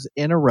 songs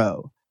in a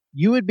row,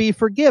 you would be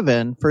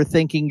forgiven for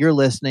thinking you're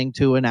listening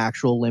to an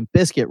actual Limp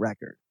Bizkit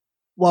record.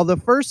 While the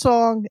first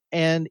song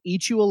and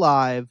Eat You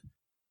Alive,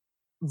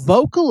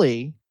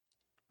 vocally,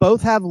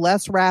 both have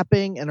less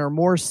rapping and are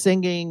more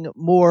singing,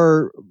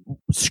 more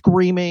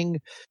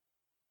screaming.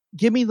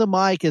 Gimme the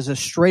Mic is a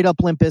straight up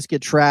Limp Bizkit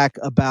track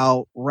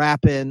about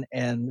rapping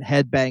and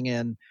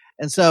headbanging.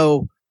 And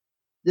so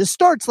this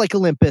starts like a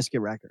Limp Bizkit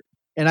record.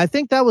 And I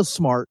think that was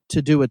smart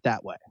to do it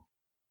that way.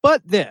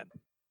 But then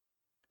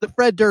the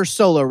Fred Durst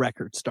solo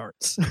record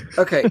starts.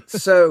 Okay,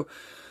 so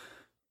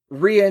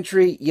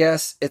Reentry,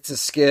 yes, it's a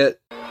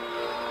skit.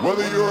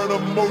 Whether you're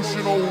an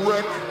emotional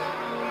wreck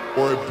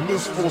or a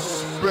blissful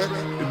speck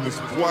in this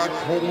black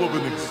hole of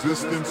an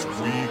existence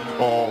we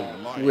call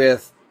life.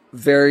 With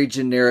very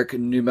generic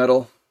nu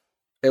metal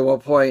at one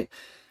point.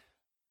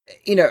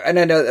 And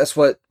I know that's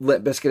what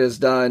Limp Bizkit has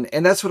done,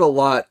 and that's what a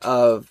lot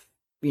of,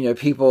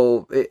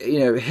 people,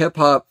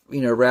 hip-hop,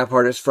 rap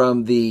artists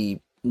from the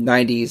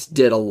 90s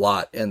did a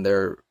lot in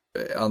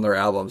on their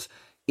albums.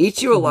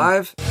 Eat You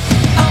Alive.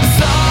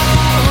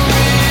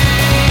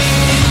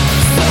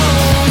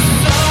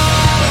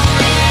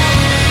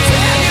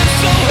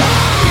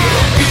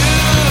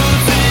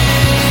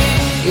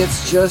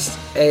 It's just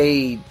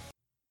a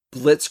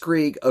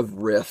blitzkrieg of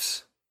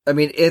riffs. I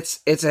mean,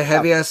 it's a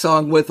heavy ass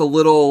song with a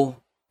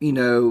little,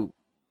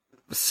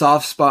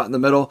 soft spot in the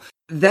middle.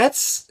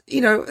 That's,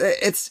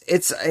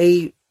 it's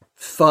a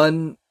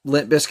fun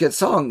Limp Bizkit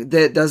song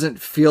that doesn't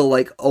feel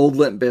like old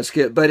Limp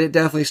Bizkit, but it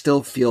definitely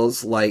still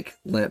feels like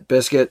Limp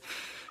Bizkit.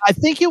 I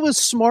think it was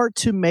smart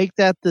to make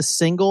that the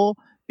single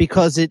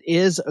because it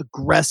is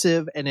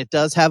aggressive and it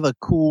does have a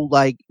cool,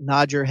 like,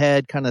 nod your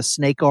head kind of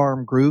snake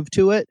arm groove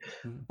to it.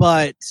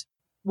 But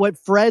what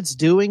Fred's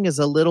doing is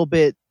a little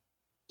bit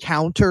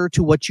counter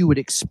to what you would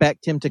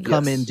expect him to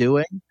come in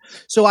doing.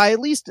 So I at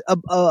least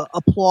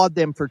applaud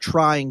them for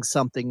trying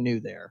something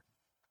new there.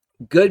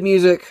 Good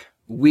music,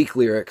 weak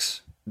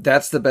lyrics.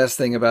 That's the best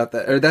thing about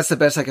that, or that's the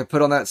best I could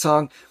put on that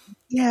song.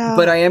 Yeah.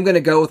 But I am going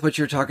to go with what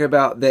you're talking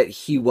about, that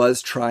he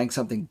was trying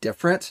something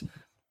different.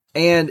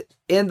 And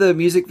in the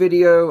music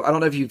video, I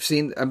don't know if you've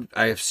seen,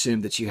 I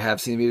assume that you have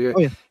seen the video.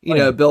 Oh,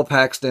 yeah. Bill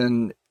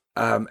Paxton,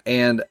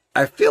 and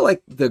I feel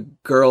like the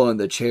girl in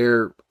the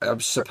chair,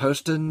 I'm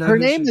supposed to know. Her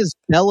name is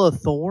Bella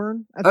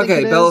Thorne.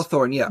 Okay, Bella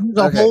Thorne, yeah.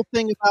 There's a whole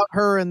thing about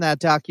her in that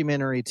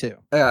documentary too.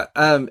 Yeah,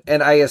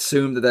 and I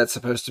assume that that's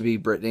supposed to be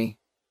Britney.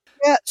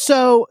 Yeah,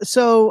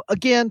 so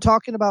again,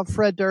 talking about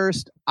Fred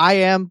Durst, I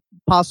am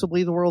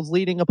possibly the world's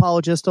leading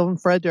apologist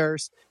of Fred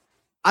Durst.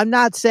 I'm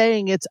not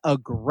saying it's a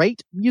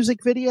great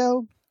music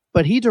video,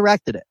 but he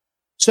directed it.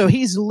 So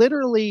he's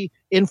literally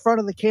in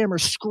front of the camera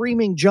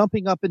screaming,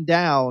 jumping up and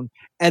down,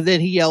 and then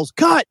he yells,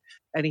 "Cut!"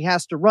 And he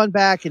has to run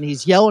back, and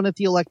he's yelling at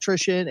the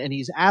electrician, and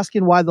he's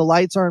asking why the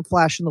lights aren't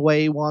flashing the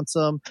way he wants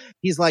them.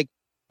 He's like,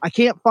 I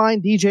can't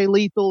find DJ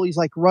Lethal. He's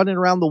like running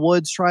around the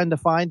woods trying to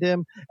find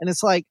him. And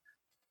it's like,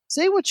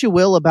 say what you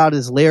will about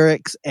his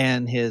lyrics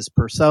and his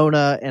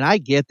persona, and I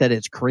get that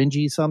it's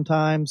cringy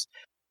sometimes,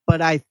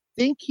 but I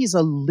think he's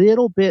a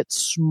little bit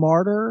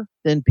smarter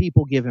than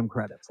people give him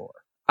credit for.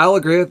 I'll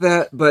agree with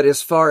that, but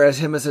as far as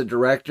him as a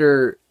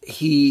director,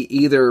 he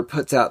either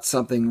puts out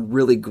something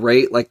really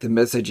great, like the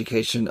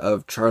Miseducation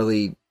of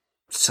Charlie.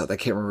 So I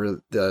can't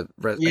remember I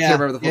can't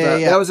remember the full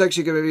title. That was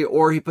actually a good movie.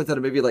 Or he puts out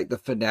a movie like The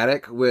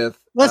Fanatic with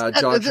John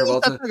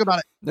Travolta. Let's talk about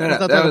it.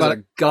 No, that was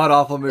a god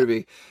awful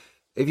movie.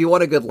 If you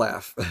want a good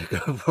laugh,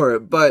 go for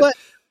it. But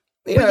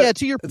yeah,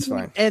 to your it's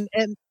point, fine.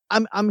 And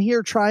I'm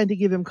here trying to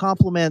give him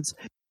compliments.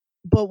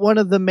 But one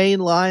of the main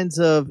lines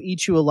of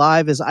Eat You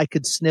Alive is, I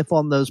could sniff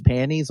on those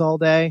panties all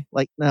day.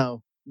 Like,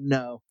 no,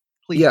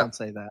 please don't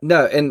say that.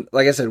 No, and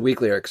like I said, weak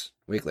lyrics.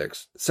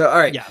 So, all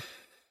right. Yeah.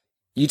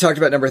 You talked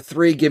about number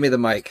 3, Give Me the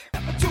Mic. To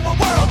a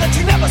world that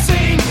you never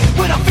seen.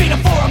 When I'm feeding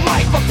for a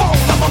microphone,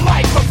 I'm a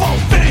microphone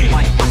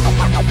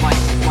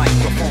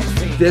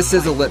fiend. This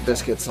is a Limp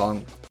Bizkit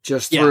song.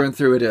 Just through and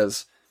through it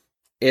is.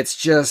 It's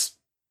just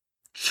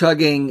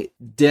chugging,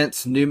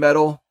 dense nu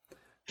metal.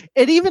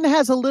 It even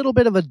has a little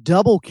bit of a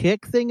double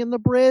kick thing in the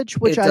bridge,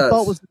 which I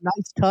thought was a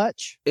nice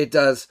touch. It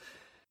does.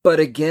 But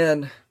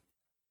again,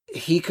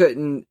 he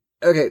couldn't...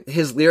 Okay,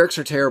 his lyrics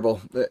are terrible.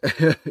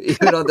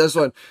 Even on this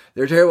one,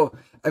 they're terrible.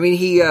 I mean,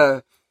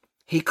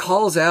 he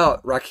calls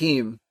out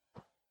Rakim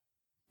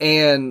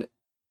and,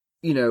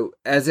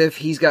 as if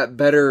he's got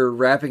better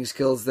rapping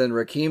skills than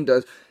Rakim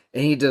does,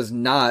 and he does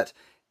not.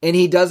 And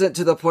he does it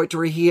to the point to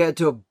where he had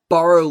to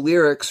borrow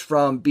lyrics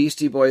from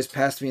Beastie Boys'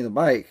 Pass Me the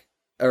Mic.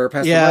 Or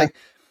Pass the Mic.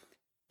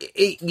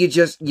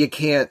 You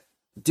can't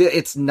do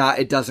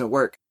it doesn't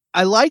work.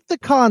 I like the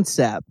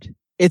concept.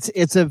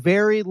 It's a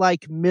very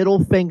like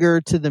middle finger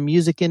to the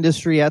music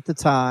industry at the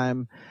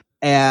time.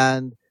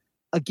 And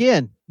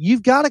again,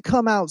 you've got to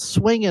come out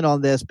swinging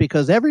on this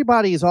because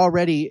everybody is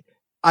already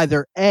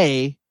either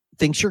A,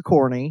 thinks you're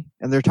corny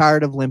and they're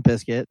tired of Limp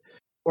Bizkit,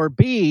 or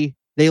B,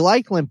 they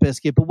like Limp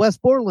Bizkit, but Wes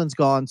Borland's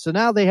gone. So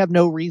now they have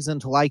no reason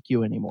to like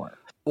you anymore.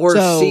 Or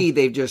C,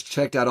 they've just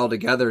checked out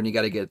altogether and you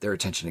got to get their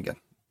attention again.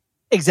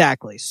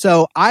 Exactly.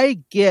 So I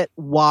get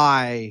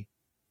why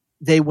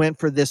they went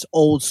for this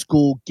old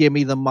school, give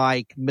me the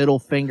mic, middle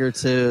finger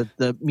to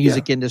the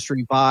music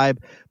industry vibe.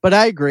 But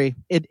I agree.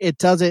 It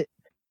does it,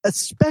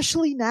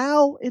 especially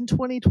now in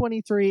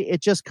 2023.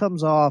 It just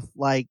comes off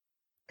like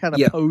kind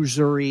of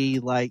posery.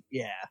 Like,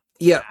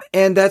 Yeah.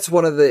 And that's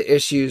one of the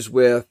issues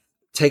with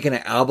taking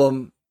an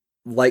album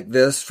like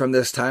this from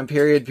this time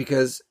period,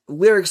 because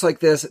lyrics like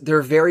this,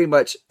 they're very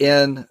much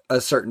in a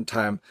certain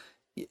time.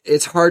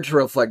 It's hard to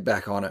reflect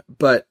back on it,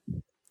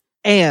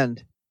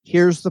 and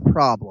here's the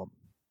problem.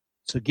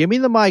 So Give Me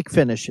the Mic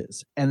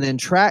finishes, and then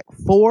track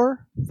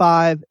 4,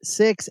 5,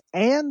 6,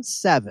 and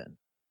 7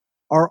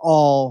 are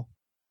all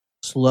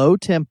slow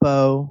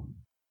tempo,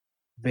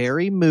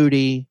 very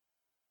moody,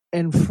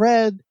 and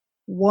Fred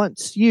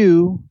wants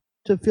you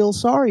to feel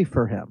sorry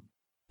for him.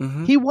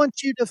 Mm-hmm. He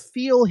wants you to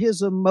feel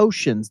his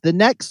emotions. The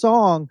next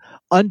song,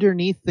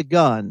 Underneath the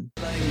Gun.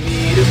 Like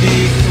me to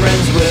be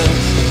friends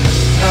with.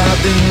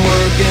 I've been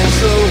working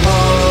so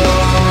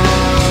hard.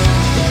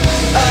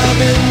 I've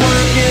been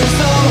working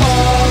so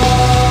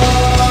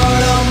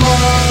hard, I'm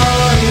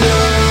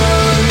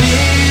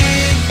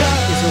underneath.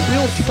 Is a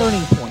real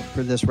turning point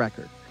for this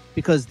record,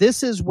 because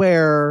this is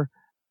where,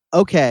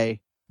 okay,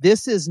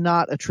 this is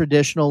not a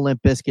traditional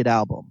Limp Bizkit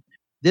album.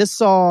 This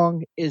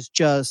song is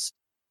just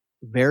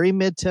very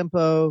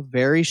mid-tempo,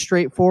 very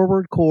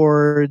straightforward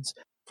chords.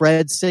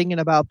 Fred singing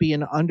about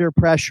being under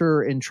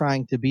pressure and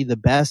trying to be the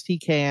best he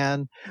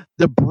can.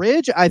 The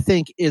bridge, I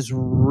think, is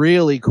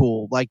really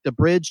cool. Like, the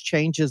bridge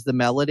changes the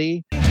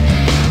melody.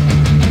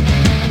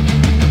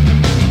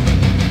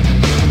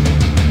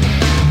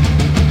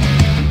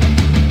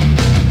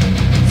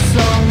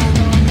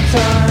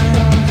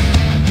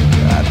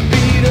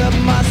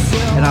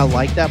 And I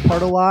like that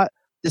part a lot.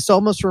 This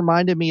almost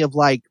reminded me of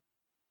like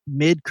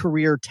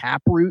mid-career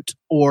Taproot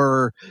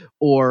or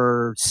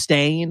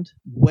Stained,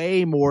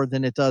 way more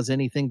than it does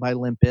anything by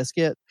Limp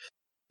Bizkit.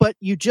 But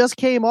you just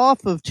came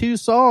off of 2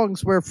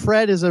 songs where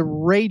Fred is a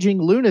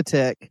raging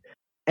lunatic,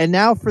 and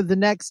now for the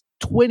next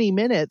 20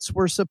 minutes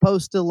we're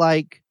supposed to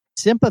like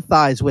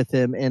sympathize with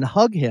him and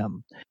hug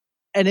him,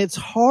 and it's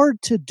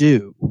hard to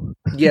do.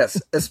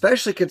 Yes,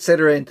 especially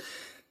considering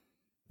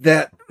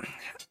that.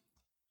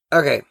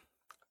 Okay,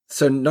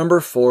 so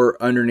number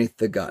 4, Underneath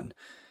the Gun.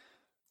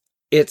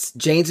 It's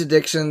Jane's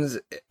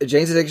Addiction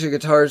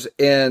guitars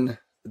in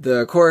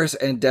the chorus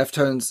and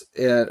Deftones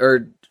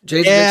or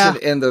Jane's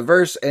Addiction in the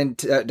verse and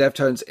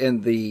Deftones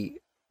in the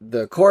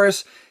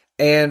chorus.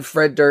 And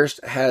Fred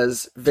Durst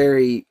has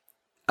very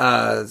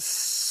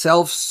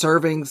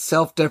self-serving,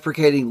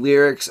 self-deprecating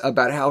lyrics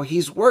about how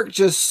he's worked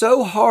just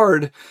so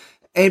hard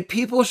and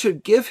people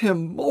should give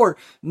him more.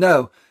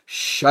 No,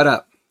 shut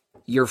up.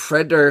 You're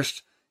Fred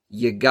Durst.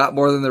 You got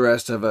more than the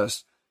rest of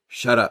us.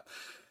 Shut up.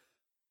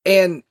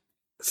 And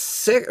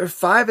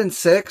 5 and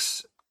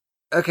 6.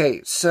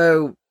 Okay,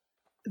 so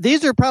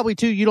these are probably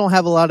 2 you don't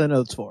have a lot of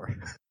notes for.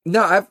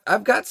 No,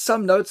 I've got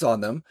some notes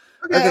on them.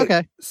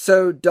 Okay.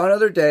 So Dawn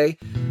Other Day.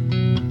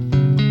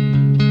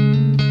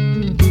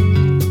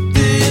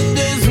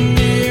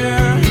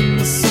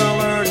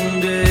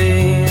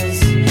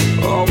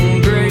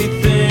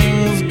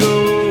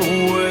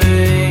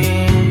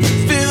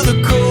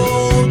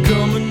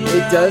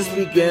 It does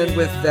begin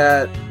with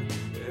that,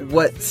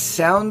 what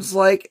sounds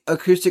like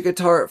acoustic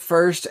guitar at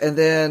first, and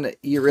then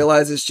you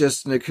realize it's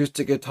just an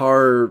acoustic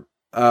guitar,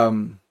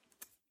 an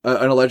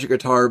electric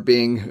guitar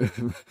being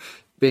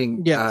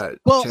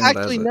well,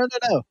 actually,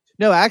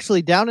 no.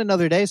 Actually, Down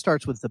Another Day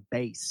starts with the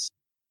bass.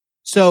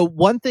 So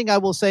one thing I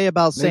will say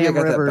about Sam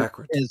Rivers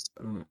is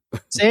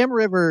Sam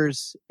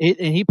Rivers, and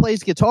he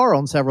plays guitar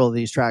on several of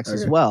these tracks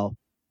as well.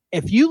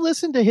 If you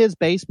listen to his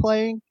bass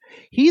playing,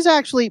 he's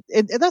actually,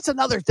 and that's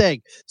another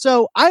thing.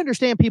 So I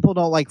understand people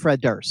don't like Fred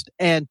Durst.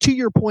 And to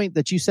your point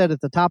that you said at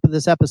the top of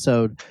this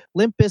episode,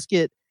 Limp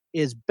Bizkit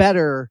is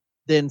better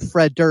than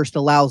Fred Durst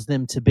allows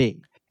them to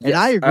be. And yes,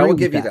 I agree I will with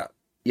give that. You that.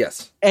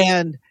 Yes.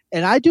 And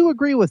I do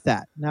agree with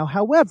that. Now,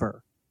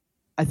 however,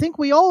 I think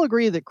we all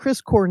agree that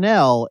Chris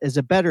Cornell is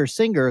a better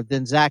singer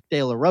than Zach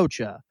De La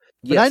Rocha.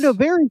 But I know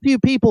very few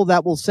people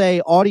that will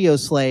say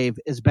Audioslave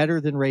is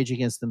better than Rage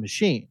Against the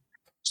Machine.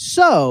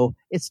 So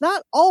it's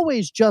not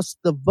always just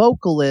the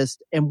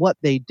vocalist and what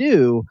they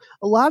do.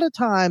 A lot of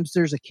times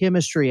there's a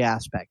chemistry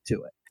aspect to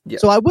it. Yeah.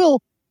 So I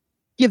will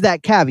give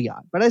that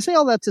caveat. But I say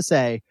all that to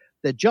say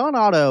that John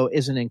Otto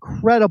is an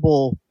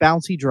incredible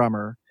bouncy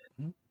drummer.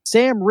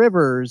 Sam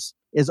Rivers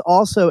is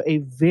also a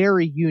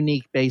very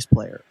unique bass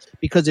player,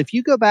 because if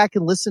you go back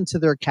and listen to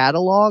their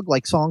catalog,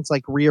 like songs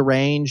like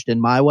Rearranged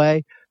and My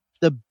Way,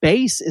 the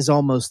bass is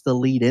almost the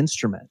lead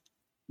instrument.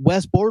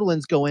 Wes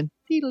Borland's going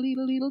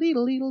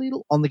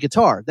on the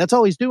guitar. That's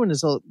all he's doing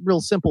is a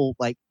real simple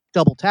like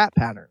double tap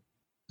pattern.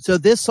 So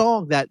this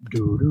song, that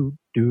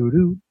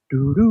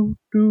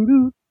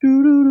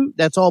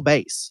that's all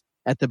bass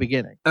at the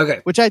beginning. Okay,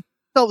 which I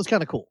thought was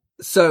kind of cool.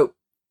 So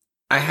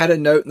I had a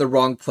note in the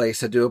wrong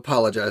place. I do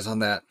apologize on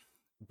that.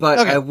 But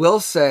okay. I will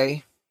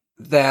say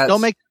that...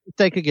 Don't make the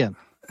mistake again.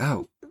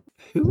 Oh,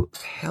 who the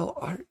hell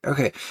are...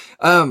 Okay.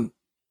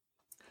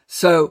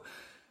 So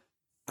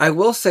I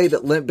will say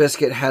that Limp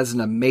Bizkit has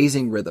an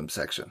amazing rhythm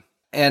section.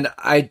 And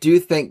I do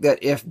think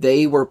that if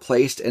they were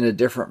placed in a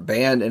different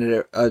band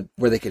and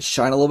where they could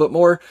shine a little bit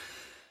more,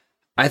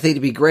 I think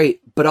it'd be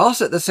great. But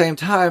also at the same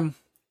time,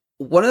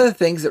 one of the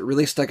things that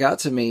really stuck out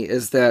to me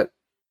is that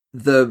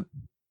the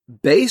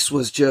bass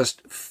was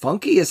just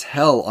funky as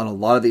hell on a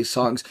lot of these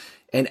songs,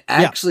 and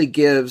actually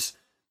gives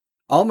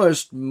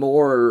almost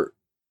gives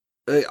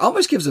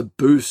a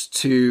boost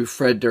to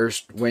Fred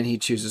Durst when he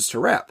chooses to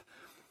rap.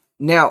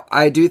 Now,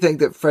 I do think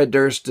that Fred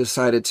Durst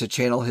decided to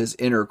channel his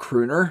inner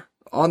crooner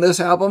on this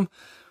album.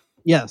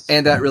 Yes.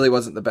 And that really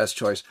wasn't the best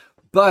choice.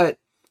 But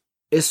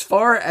as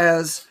far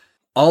as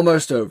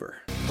Almost Over.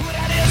 Who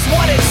that is,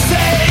 what it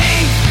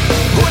say?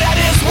 Who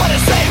that is, what it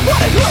say?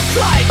 What it looks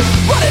like?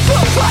 What it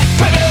looks like,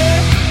 baby?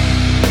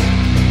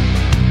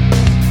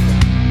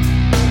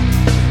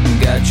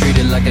 Got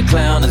treated like a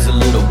clown as a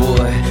little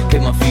boy.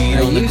 Kept my feet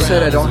on the ground. You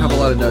said I don't have a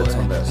lot of notes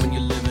on this.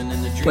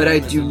 But I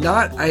do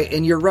not,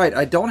 and you're right,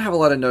 I don't have a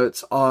lot of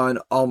notes on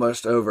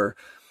Almost Over.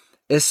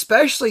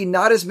 Especially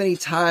not as many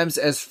times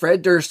as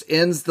Fred Durst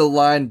ends the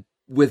line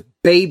with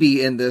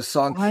baby in this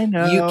song. I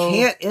know. You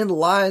can't end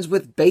lines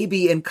with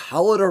baby and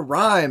call it a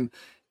rhyme.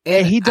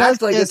 And he does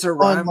act like this it's a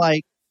rhyme.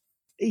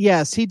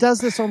 Yes, he does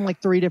this on like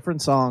 3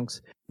 different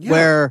songs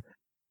where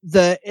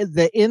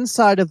the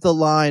inside of the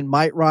line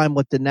might rhyme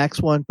with the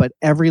next one, but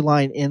every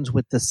line ends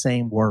with the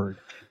same word.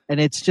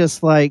 And it's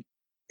just like,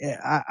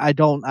 I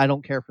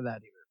don't care for that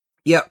either.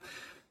 Yep.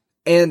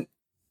 And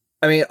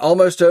I mean,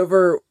 Almost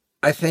Over,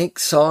 I think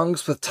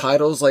songs with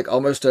titles like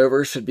Almost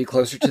Over should be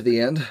closer to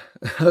the end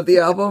of the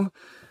album.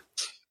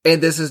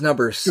 And this is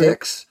number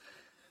 6.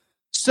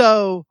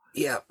 So,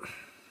 yeah.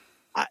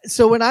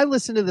 So when I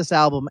listen to this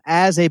album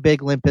as a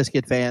big Limp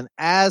Bizkit fan,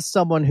 as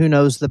someone who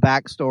knows the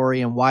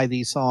backstory and why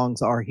these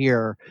songs are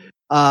here,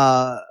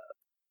 I've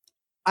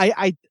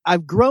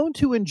grown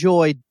to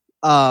enjoy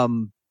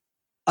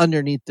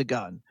Underneath the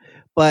Gun.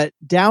 But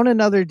Down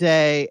Another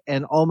Day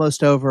and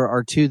Almost Over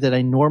are 2 that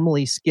I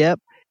normally skip.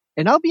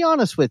 And I'll be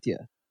honest with you,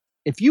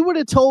 if you would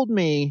have told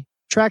me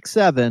track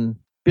 7,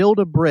 Build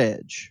a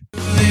Bridge, The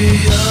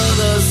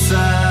other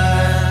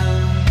side,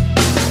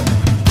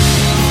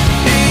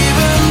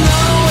 even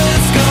though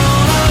it's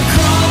gonna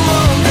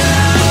crumble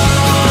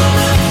down,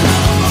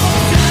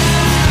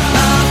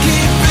 I'll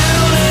keep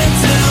building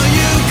till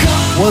you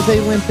come. was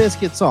a Limp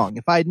Bizkit song.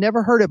 If I had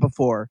never heard it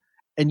before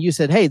and you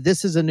said, hey,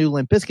 this is a new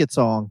Limp Bizkit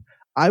song,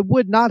 I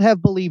would not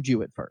have believed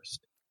you at first.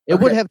 It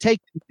would have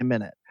taken me a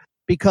minute,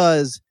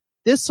 because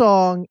this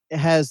song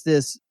has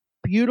this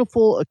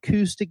beautiful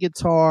acoustic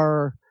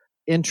guitar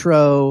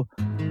intro.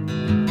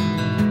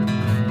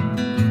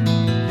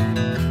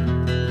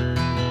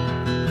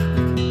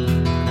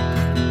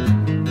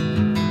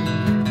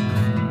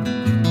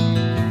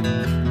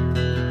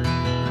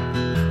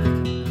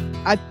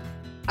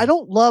 I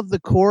don't love the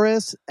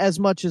chorus as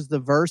much as the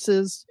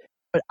verses,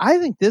 but I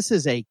think this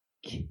is a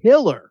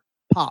killer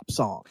pop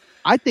song.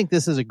 I think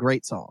this is a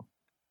great song.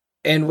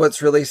 And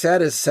what's really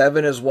sad is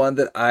 7 is one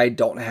that I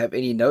don't have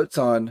any notes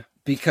on,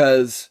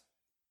 because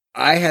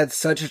I had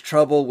such a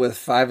trouble with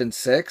 5 and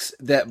 6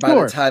 that by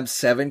the time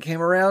 7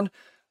 came around,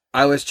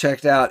 I was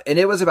checked out. And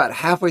it was about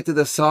halfway through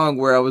the song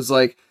where I was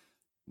like,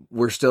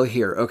 we're still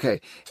here. Okay.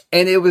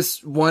 And it was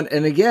one,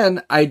 and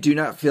again, I do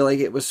not feel like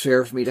it was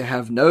fair for me to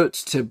have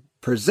notes to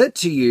present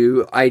to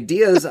you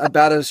ideas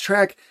about a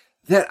track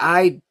that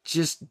I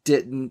just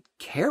didn't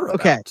care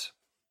about. Okay.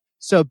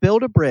 So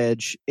Build a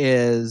Bridge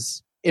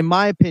is, in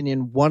my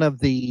opinion, one of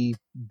the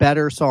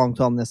better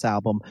songs on this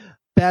album.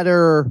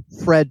 Better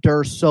Fred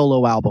Durst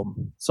solo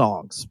album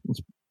songs.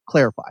 Let's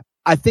clarify.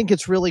 I think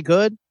it's really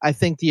good. I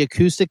think the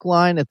acoustic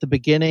line at the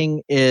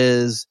beginning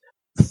is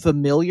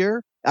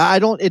familiar.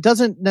 It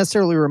doesn't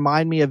necessarily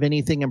remind me of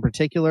anything in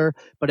particular,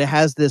 but it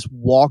has this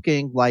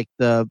walking, like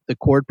the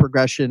chord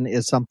progression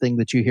is something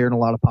that you hear in a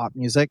lot of pop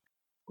music.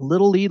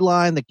 Little lead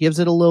line that gives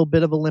it a little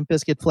bit of a Limp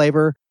Bizkit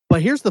flavor.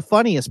 But here's the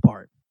funniest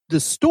part. The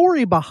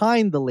story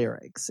behind the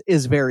lyrics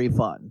is very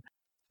fun.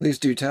 Please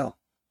do tell.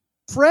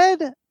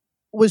 Fred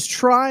was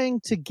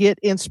trying to get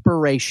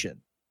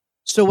inspiration.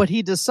 So what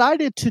he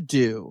decided to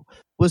do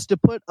was to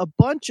put a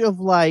bunch of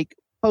like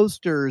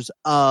posters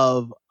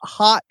of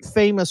hot,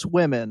 famous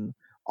women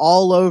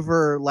all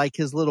over like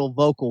his little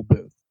vocal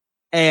booth.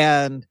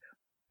 And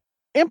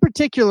in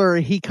particular,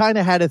 he kind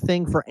of had a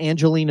thing for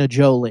Angelina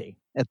Jolie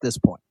at this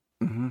point.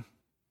 Mm-hmm.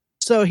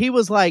 So he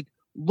was like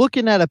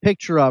looking at a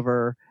picture of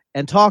her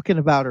and talking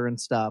about her and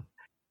stuff.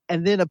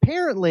 And then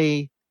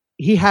apparently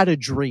he had a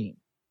dream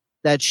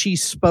that she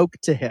spoke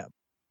to him.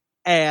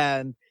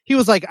 And he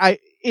was like,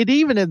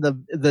 even in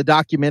the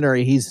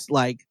documentary, he's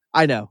like,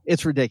 I know,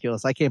 it's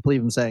ridiculous. I can't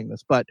believe I'm saying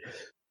this, but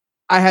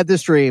I had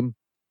this dream,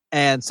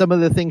 and some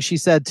of the things she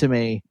said to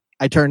me,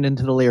 I turned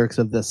into the lyrics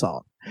of this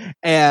song.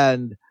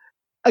 And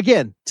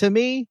again, to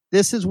me,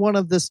 this is one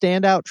of the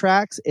standout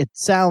tracks. It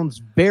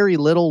sounds very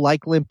little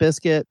like Limp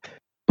Bizkit,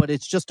 but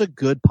it's just a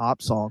good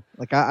pop song.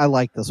 Like I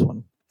like this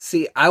one.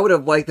 See, I would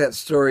have liked that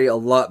story a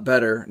lot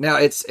better. Now,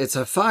 it's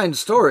a fine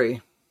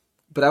story,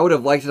 but I would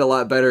have liked it a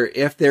lot better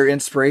if their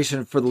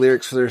inspiration for the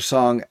lyrics for their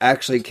song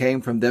actually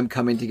came from them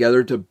coming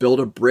together to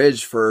build a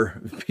bridge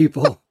for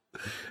people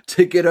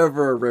to get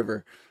over a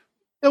river.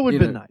 It would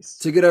have been nice.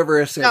 To get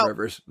over San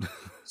Rivers.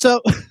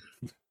 So,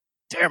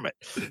 damn it.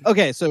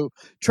 Okay, so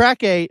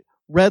track 8,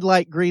 Red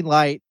Light, Green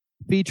Light,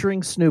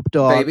 featuring Snoop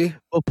Dogg. Baby.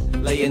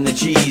 Laying the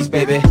cheese,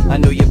 baby. I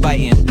know you're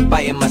biting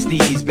my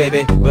steez,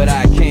 baby. But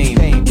I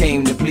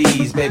came to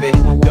please, baby.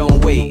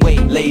 Don't wait,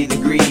 lay the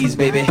grease,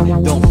 baby.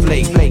 Don't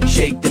flake,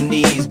 shake the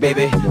knees,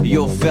 baby.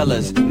 Your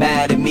fellas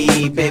mad at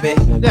me, baby.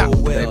 Now,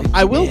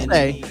 I will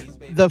say,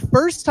 the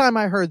first time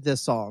I heard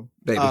this song,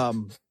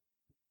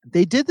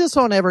 they did this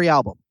on every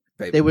album.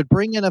 Baby. They would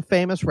bring in a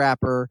famous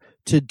rapper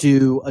to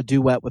do a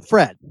duet with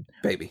Fred.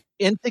 Baby.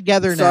 In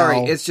Together Now. Sorry,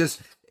 it's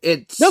just...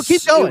 No,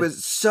 keep going. It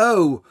was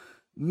so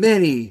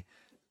many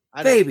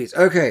babies.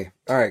 Okay.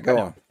 All right.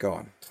 Go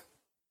on.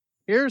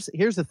 Here's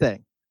the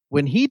thing.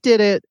 When he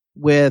did it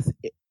with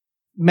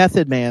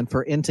Method Man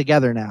for In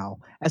Together Now.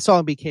 That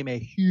song became a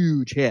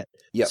huge hit.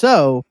 Yep.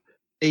 So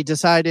they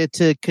decided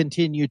to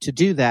continue to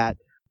do that.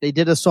 They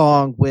did a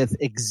song with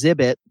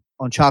Exhibit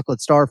on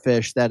Chocolate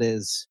Starfish that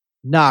is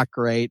not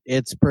great.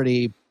 It's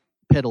pretty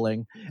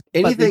piddling.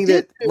 Anything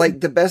that,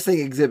 like, the best thing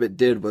Exhibit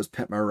did was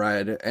Pimp My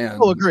Ride. And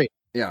oh, agree.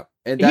 Yeah.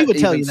 And that he would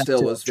tell even you that still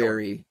too, was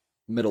very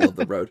middle of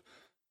the road.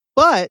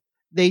 But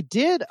they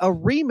did a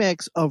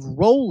remix of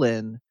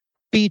Rollin'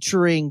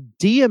 featuring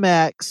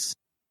DMX,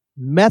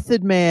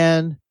 Method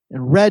Man,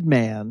 and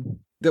Redman.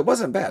 That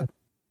wasn't bad.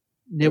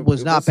 It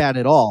was not bad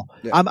at all.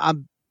 Yeah.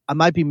 I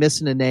might be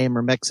missing a name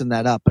or mixing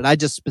that up, but I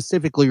just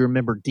specifically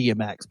remember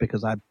DMX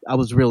because I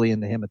was really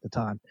into him at the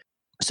time.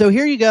 So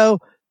here you go.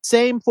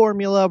 Same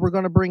formula. We're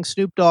going to bring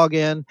Snoop Dogg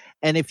in.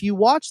 And if you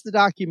watch the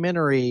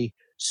documentary,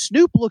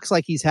 Snoop looks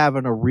like he's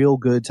having a real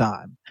good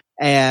time.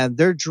 And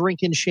they're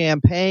drinking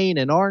champagne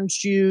and orange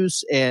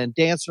juice and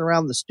dancing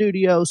around the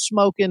studio,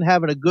 smoking,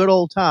 having a good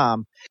old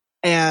time.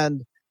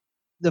 And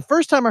the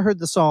first time I heard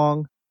the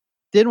song,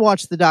 then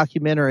watched the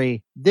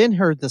documentary, then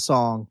heard the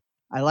song,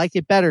 I like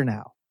it better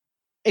now.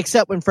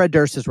 Except when Fred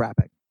Durst is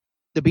rapping.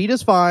 The beat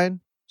is fine.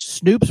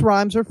 Snoop's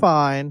rhymes are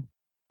fine.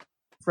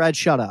 Fred,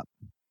 shut up.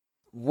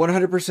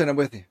 100% I'm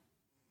with you.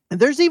 And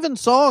there's even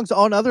songs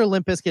on other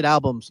Limp Bizkit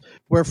albums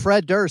where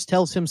Fred Durst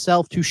tells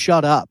himself to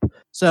shut up.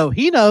 So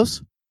he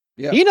knows.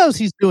 Yep. He knows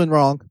he's doing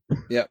wrong.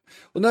 Yeah.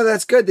 Well, no,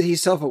 that's good that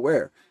he's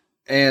self-aware.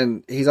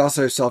 And he's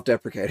also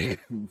self-deprecating.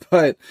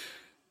 But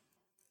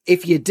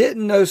if you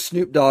didn't know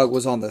Snoop Dogg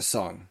was on this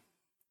song,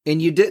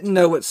 and you didn't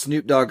know what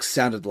Snoop Dogg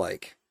sounded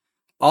like,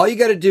 all you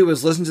got to do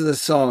is listen to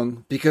this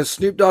song, because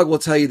Snoop Dogg will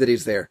tell you that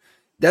he's there.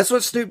 That's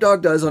what Snoop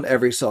Dogg does on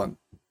every song.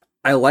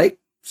 I like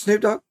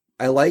Snoop Dogg.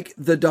 I like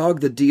the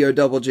dog, the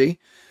D-O-double-G.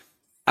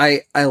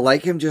 I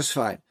like him just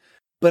fine.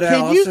 But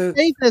Can you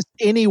say this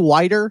any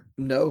whiter?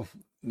 No.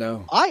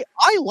 I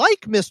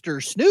like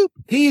Mr. Snoop.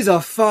 He's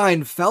a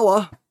fine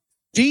fella.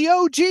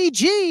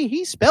 G-O-G-G.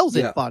 He spells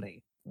it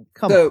funny.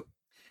 Come on.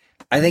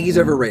 I think he's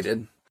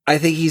overrated. I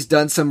think he's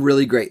done some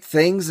really great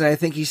things, and I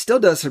think he still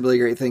does some really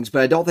great things,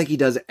 but I don't think he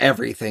does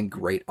everything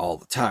great all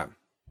the time.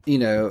 You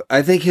know,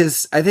 I think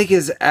his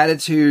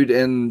attitude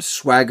and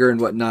swagger and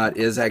whatnot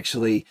is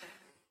actually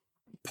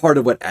part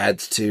of what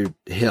adds to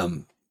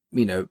him,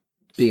 you know,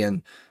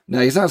 being...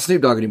 Now, he's not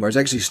Snoop Dogg anymore. It's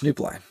actually Snoop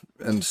Lion.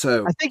 And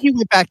so... I think he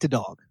went back to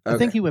Dog. Okay. I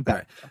think he went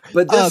back.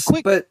 Right.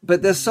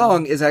 But this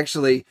song is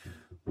actually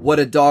what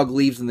a dog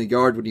leaves in the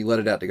yard when you let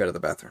it out to go to the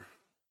bathroom.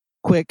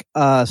 Quick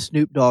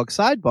Snoop Dogg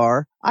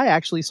sidebar. I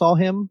actually saw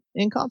him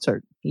in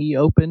concert. He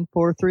opened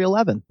for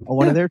 311 on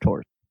one of their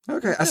tours.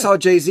 Okay. I saw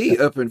Jay-Z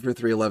open for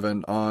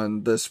 311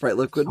 on the Sprite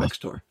Liquid Mix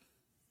tour.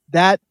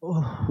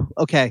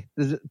 Okay.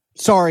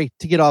 Sorry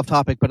to get off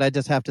topic, but I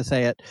just have to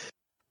say it.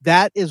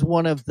 That is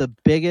one of the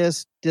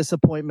biggest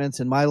disappointments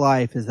in my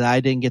life, is that I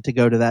didn't get to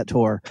go to that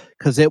tour,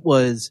 because it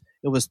was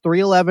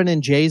 311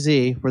 and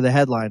Jay-Z for the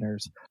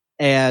headliners,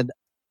 and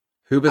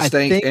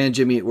Hoobastank and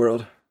Jimmy Eat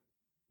World.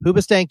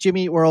 Hoobastank,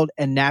 Jimmy Eat World,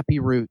 and Nappy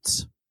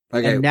Roots.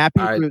 Okay, and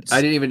Nappy Roots.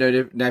 I didn't even know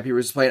Nappy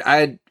Roots was playing.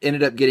 I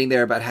ended up getting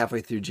there about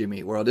halfway through Jimmy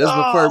Eat World. It was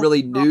before I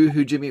really knew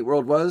who Jimmy Eat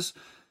World was.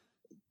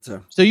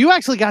 So you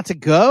actually got to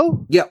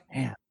go? Yep.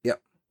 Man.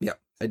 Yep.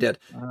 I did.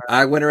 Right.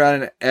 I went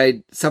around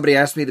and somebody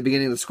asked me at the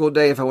beginning of the school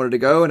day if I wanted to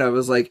go, and I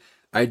was like,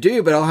 I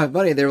do, but I don't have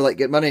money. They were like,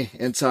 get money.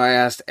 And so I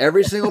asked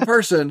every single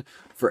person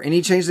for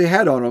any change they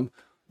had on them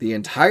the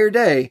entire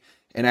day,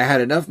 and I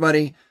had enough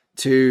money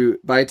to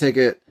buy a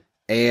ticket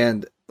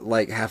and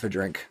like half a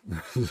drink.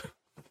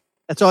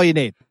 That's all you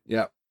need.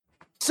 Yeah.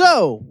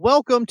 So,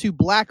 welcome to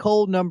Black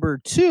Hole number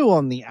 2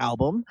 on the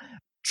album.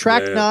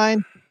 Track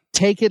 9,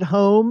 Take It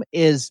Home,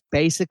 is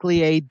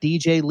basically a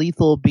DJ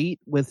Lethal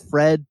beat with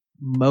Fred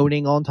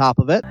moaning on top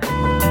of it.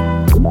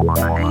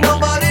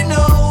 Nobody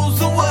knows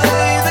the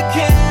way the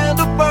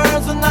candle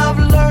burns, and I've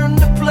learned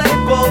to play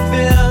both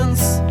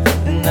ends,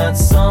 and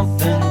that's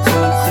something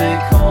to take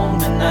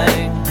home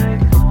tonight.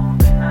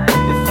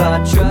 If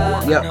I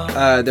try. Yep.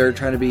 They're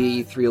trying to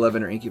be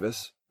 311 or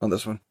Incubus on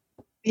this one.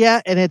 Yeah,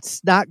 and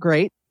it's not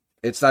great.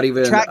 It's not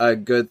even a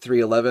good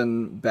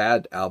 311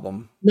 bad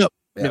album. Nope.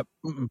 Yeah.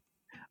 Nope.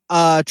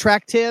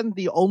 Track 10,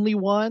 The Only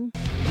One.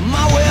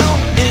 My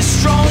will is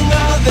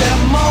stronger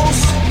than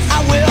most. I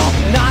will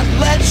not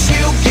let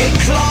you get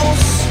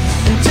close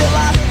until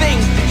I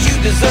think that you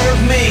deserve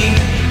me,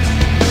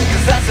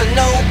 'cause that's a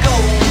no-go.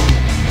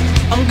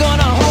 I'm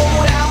gonna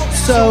hold out.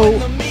 So, in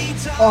the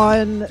meantime,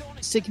 on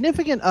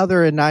Significant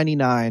Other in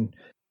 99,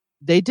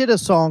 they did a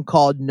song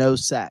called No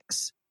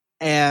Sex.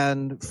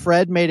 And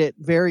Fred made it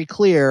very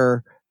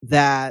clear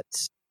that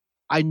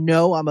I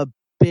know I'm a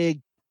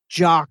big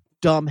jock,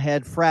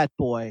 dumbhead frat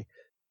boy,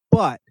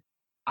 but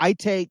I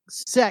take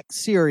sex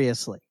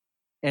seriously,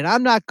 and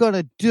I'm not going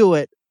to do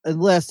it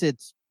unless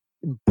it's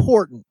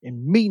important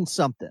and means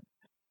something.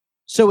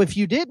 So if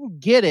you didn't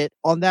get it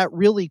on that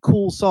really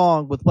cool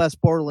song with Wes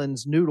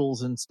Borland's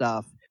Noodles and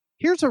stuff,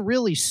 here's a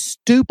really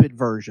stupid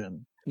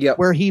version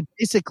where he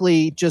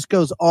basically just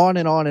goes on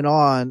and on and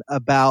on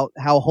about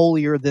how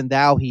holier than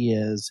thou he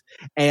is.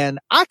 And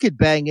I could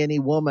bang any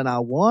woman I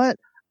want.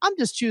 I'm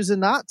just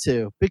choosing not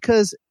to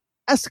because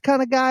that's the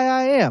kind of guy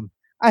I am.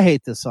 I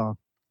hate this song.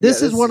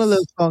 This is one of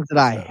those songs that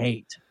I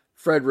hate.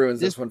 Fred ruins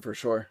this one for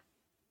sure.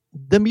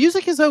 The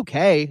music is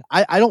okay.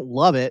 I don't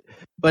love it,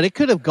 but it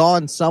could have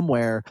gone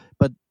somewhere.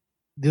 But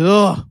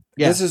ugh.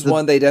 Yeah, this is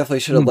one they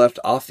definitely should have left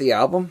off the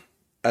album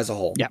as a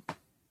whole. Yeah.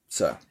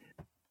 So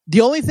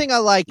the only thing I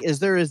like is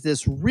there is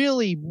this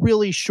really,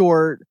 really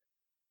short,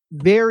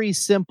 very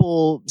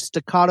simple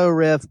staccato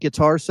riff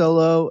guitar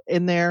solo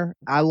in there.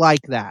 I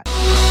like that.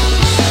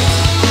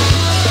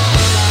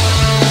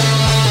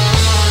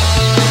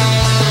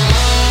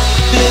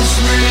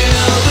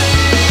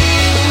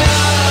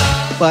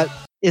 But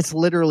it's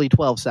literally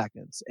 12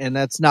 seconds, and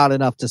that's not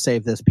enough to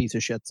save this piece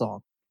of shit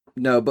song.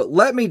 No, but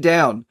Let Me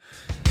Down.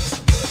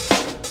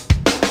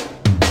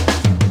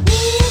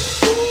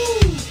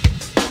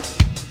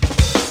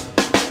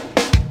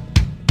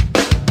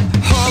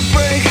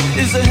 Heartbreak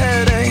is a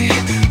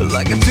headache,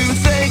 like a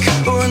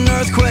toothache or an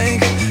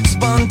earthquake.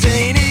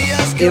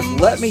 Spontaneous. If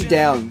Let Me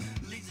Down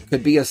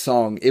could be a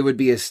song, it would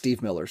be a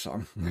Steve Miller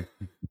song.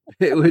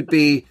 It would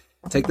be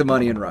Take the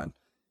Money and Run.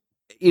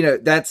 You know,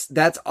 that's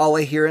all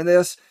I hear in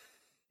this.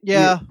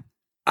 Yeah.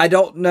 I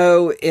don't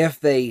know if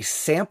they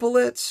sample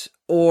it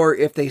or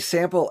if they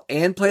sample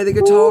and play the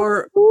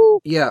guitar.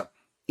 Yeah.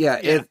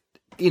 It,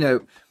 you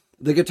know,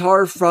 the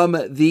guitar from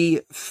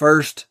the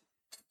first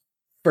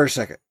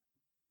second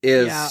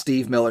is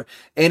Steve Miller.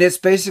 And it's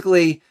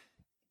basically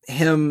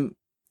him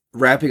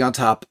rapping on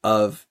top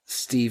of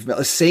Steve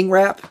Miller. Sing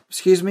rap,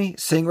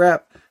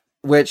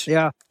 which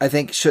I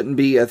think shouldn't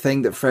be a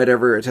thing that Fred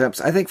ever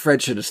attempts. I think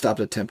Fred should have stopped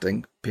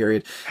attempting,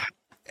 period.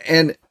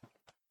 And,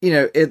 you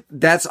know,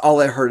 that's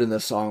all I heard in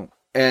this song.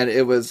 And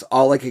it was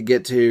all I could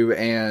get to.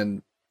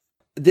 And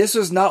this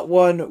was not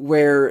one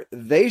where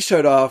they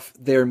showed off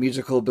their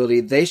musical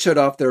ability. They showed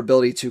off their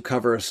ability to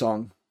cover a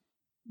song.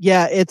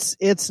 Yeah,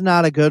 it's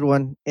not a good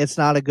one. It's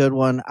not a good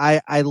one.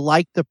 I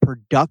like the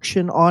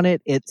production on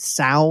it. It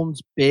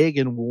sounds big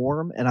and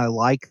warm, and I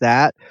like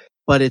that.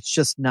 But it's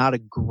just not a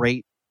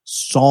great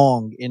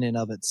song in and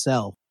of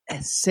itself.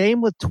 And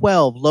same with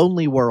 12,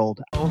 Lonely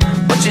World.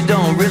 But you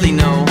don't really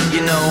know,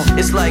 you know,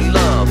 it's like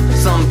love.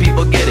 Some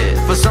people get it.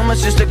 For some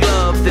it's just a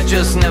glove that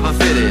just never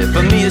fitted.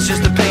 For me it's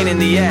just a pain in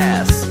the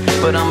ass.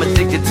 But I'm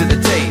addicted to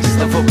the taste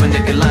of hoping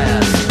it could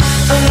last.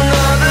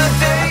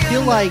 I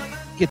feel like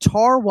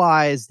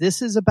guitar-wise,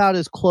 this is about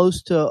as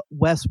close to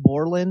Wes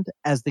Borland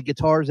as the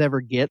guitars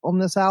ever get on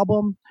this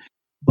album.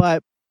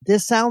 But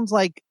this sounds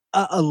like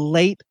a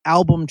late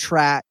album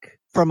track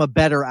from a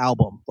better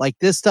album. Like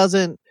this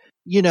doesn't,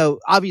 you know,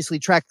 obviously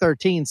track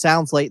 13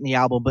 sounds late in the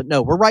album, but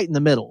no, we're right in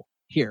the middle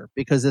here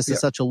because this is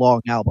such a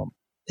long album.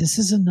 This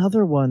is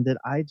another one that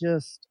I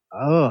just,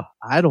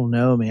 I don't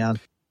know, man.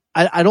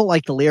 I don't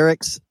like the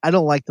lyrics. I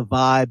don't like the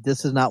vibe.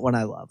 This is not one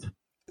I love.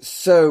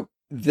 So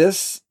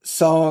this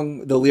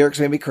song, the lyrics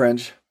made me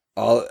cringe.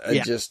 I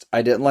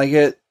didn't like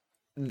it.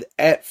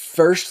 At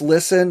first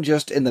listen,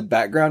 just in the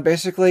background,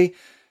 basically,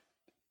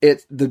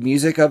 the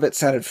music of it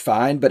sounded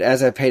fine, but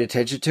as I paid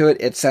attention to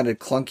it, it sounded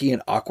clunky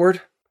and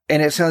awkward.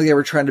 And it sounded like they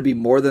were trying to be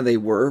more than they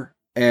were,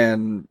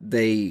 and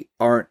they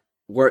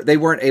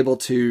weren't able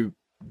to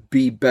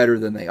be better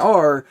than they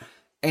are,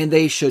 and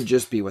they should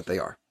just be what they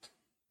are.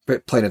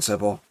 Plain and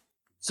simple.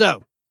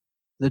 So,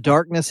 the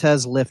darkness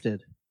has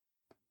lifted.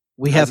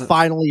 We have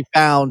finally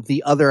found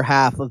the other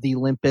half of the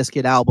Limp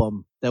Bizkit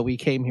album that we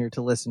came here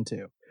to listen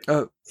to.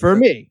 Oh, for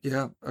me.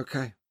 Yeah,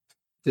 okay.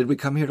 Did we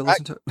come here to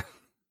listen to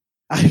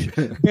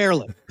it?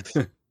 Barely.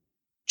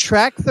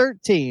 Track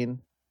 13,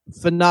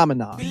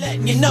 Phenomenon. We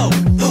letting you know,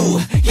 ooh,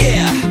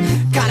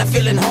 yeah, kind of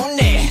feeling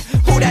horny.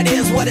 Who that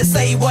is, what it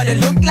say, what it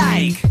look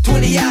like.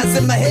 20 eyes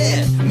in my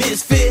head,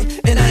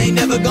 misfit, and I ain't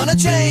never gonna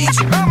change.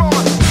 Come on.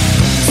 Don't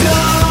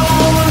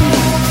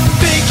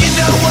think you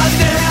know what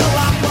the hell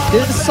I'm on.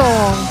 This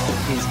song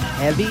is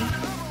heavy.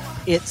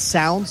 It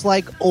sounds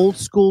like old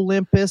school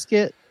Limp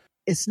Bizkit.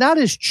 It's not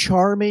as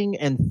charming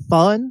and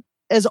fun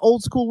as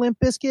old school Limp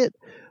Bizkit,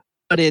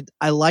 but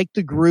I like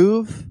the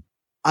groove.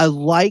 I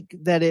like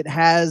that it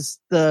has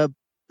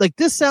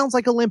this sounds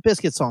like a Limp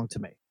Bizkit song to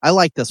me. I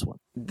like this one.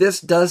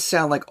 This does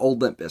sound like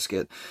old Limp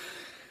Bizkit.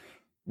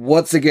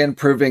 Once again,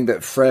 proving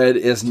that Fred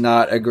is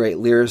not a great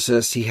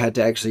lyricist. He had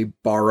to actually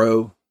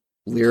borrow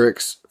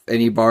lyrics,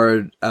 and he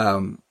borrowed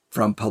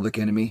from Public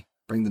Enemy.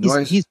 Bring the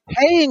Noise. He's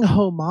paying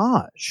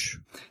homage.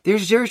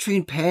 There's a difference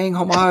between paying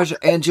homage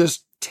and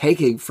just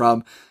taking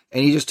from,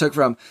 and he just took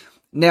from.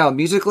 Now,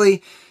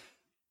 musically,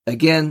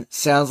 again,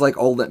 sounds like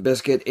old Limp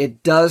Bizkit.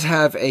 It does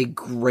have a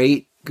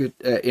great good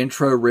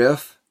intro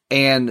riff,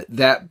 and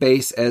that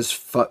bass is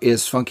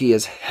funky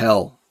as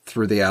hell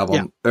through the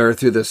album or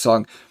through this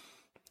song.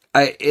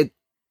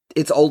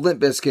 It's old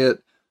Limp Bizkit,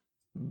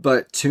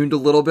 but tuned a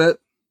little bit,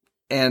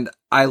 and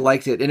I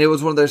liked it. And it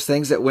was one of those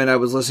things that when I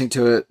was listening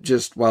to it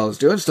just while I was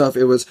doing stuff,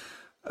 it was,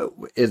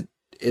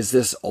 is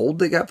this old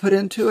that got put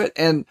into it?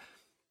 And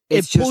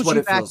it's just what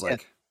it feels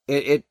like.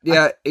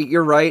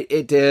 You're right.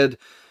 It did.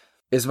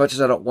 As much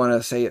as I don't want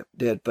to say it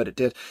did, but it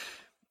did.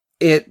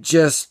 It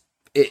just,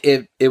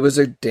 it was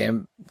a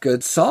damn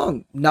good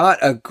song. Not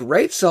a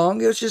great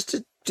song. It was just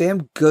a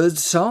damn good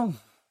song.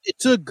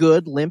 It's a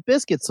good Limp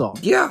Bizkit song.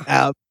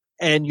 Yeah.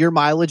 And your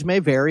mileage may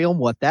vary on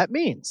what that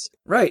means.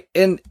 Right.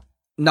 And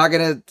not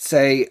going to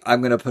say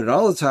I'm going to put it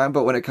all the time,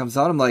 but when it comes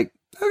on, I'm like,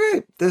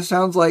 okay, this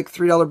sounds like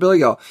 $3 Bill,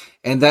 y'all.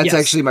 And that's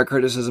actually my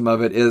criticism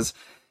of it is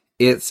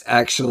it's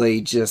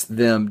actually just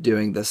them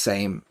doing the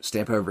same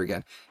stamp over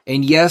again.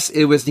 And yes,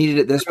 it was needed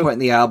at this point in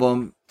the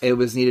album. It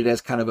was needed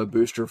as kind of a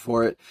booster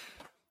for it.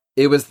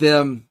 It was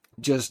them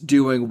just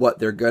doing what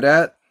they're good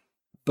at,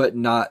 but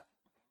not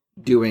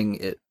doing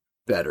it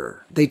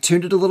better. They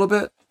tuned it a little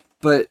bit,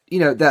 but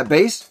that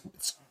bass,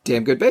 it's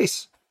damn good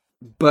bass,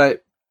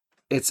 but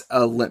it's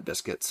a Limp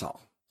Bizkit song.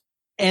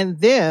 And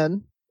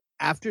then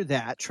after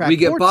that, track we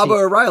get 14, Baba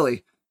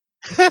O'Reilly.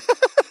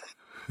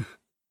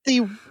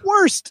 The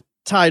worst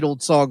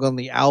titled song on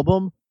the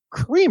album,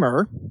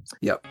 Creamer.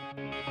 Yep. All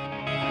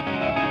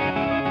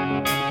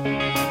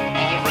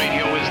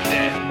radio is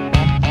dead.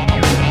 All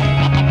radio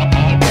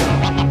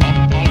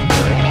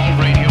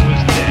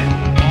is dead.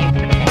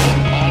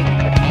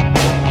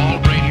 All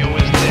radio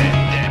is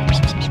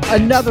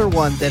dead. Another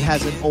one that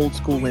has an old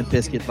school Limp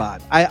Bizkit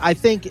vibe. I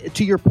think,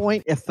 to your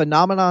point, if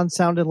Phenomenon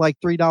sounded like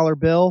 $3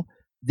 Bill,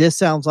 this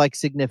sounds like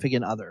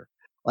Significant Other.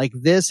 Like,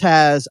 this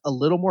has a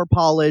little more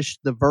polish.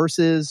 The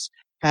verses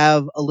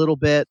have a little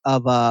bit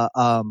of a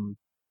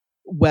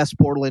Wes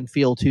Borland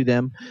feel to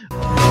them.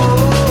 Let's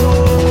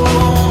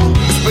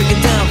break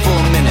it down for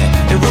a minute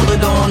and roll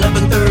it on up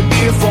in third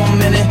gear for a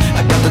minute.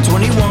 I got the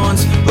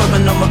 21s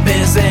rubbing on my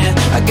Benz and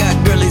I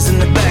got girlies in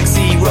the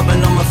backseat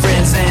rubbing on my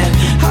friends and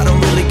I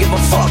don't really give a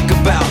fuck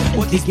about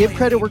what To give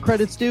credit where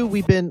credit's due,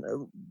 we've been,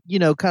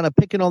 kind of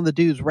picking on the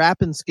dude's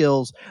rapping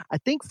skills. I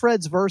think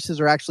Fred's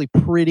verses are actually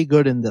pretty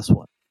good in this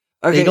one.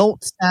 Okay. They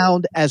don't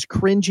sound as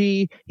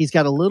cringy. He's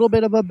got a little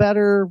bit of a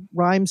better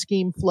rhyme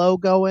scheme flow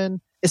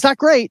going. It's not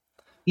great.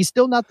 He's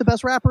still not the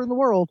best rapper in the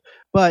world,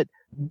 but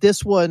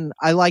this one,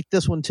 I like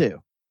this one too.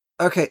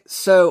 Okay,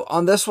 so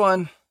on this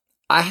one,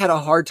 I had a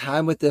hard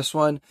time with this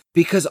one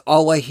because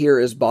all I hear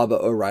is Baba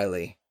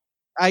O'Reilly.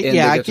 I can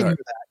hear that.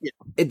 Yeah.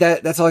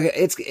 That's all.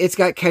 It's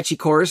got catchy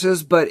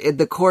choruses, but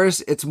the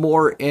chorus, it's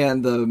more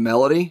in the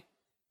melody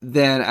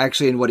than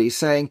actually in what he's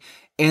saying.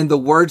 And the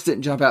words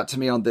didn't jump out to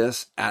me on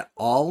this at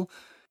all.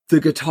 The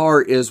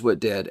guitar is what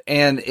did.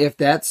 And if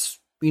that's,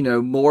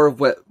 more of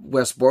what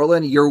Wes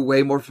Borland, you're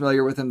way more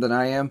familiar with him than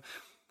I am.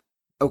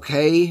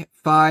 Okay,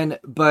 fine.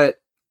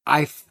 But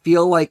I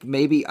feel like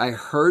maybe I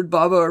heard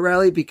Baba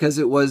O'Reilly because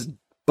it was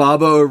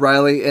Baba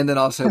O'Reilly. And then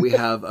also we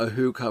have a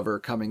Who cover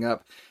coming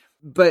up.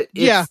 But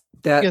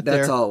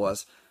that's all it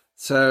was.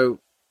 So,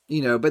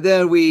 but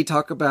then we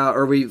talk about,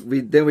 or we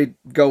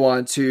go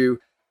on to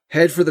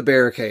Head for the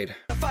Barricade.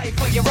 Fight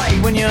for your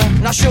right when you're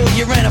not sure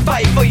you're in a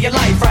fight for your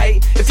life,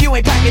 right? If you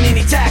ain't packing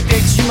any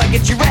tactics, you might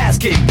get your ass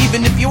kicked,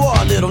 even if you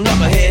are a little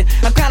knucklehead.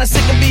 I'm kinda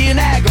sick of being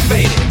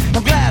aggravated.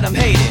 I'm glad I'm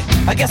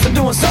hated. I guess I'm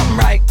doing something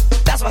right.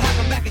 That's what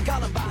happened back in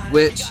Columbine.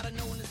 Which,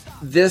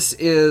 this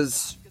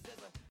is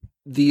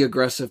the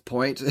aggressive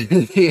point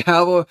in the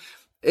album.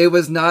 It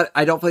was not,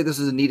 I don't think this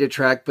is a needed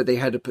track, but they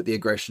had to put the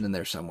aggression in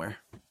there somewhere.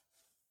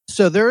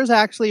 So there is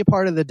actually a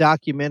part of the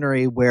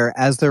documentary where,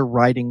 as they're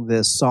writing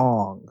this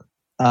song,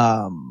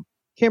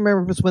 can't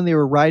remember if it's when they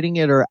were writing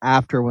it or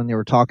after when they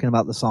were talking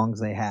about the songs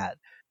they had,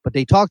 but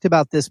they talked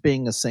about this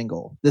being a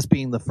single, this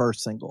being the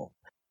first single.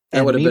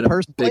 That would have been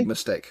a big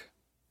mistake.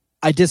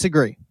 I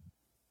disagree,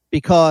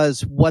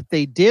 because what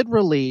they did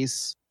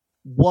release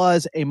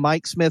was a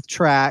Mike Smith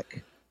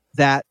track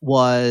that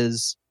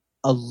was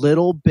a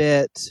little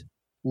bit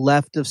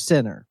left of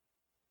center.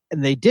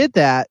 And they did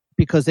that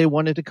because they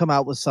wanted to come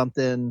out with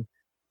something,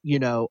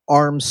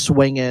 arms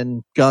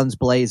swinging, guns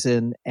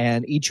blazing,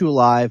 and Eat You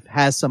Alive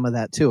has some of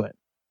that to it.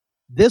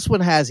 This one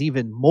has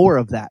even more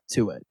of that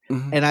to it.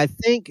 Mm-hmm. And I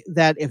think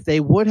that if they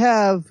would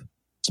have,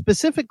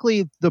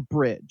 specifically the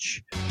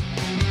bridge.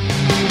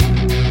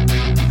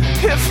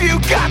 If you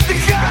got the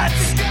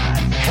guts,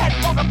 head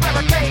for the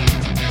barricade.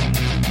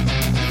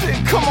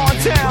 Then come on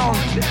down,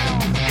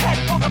 head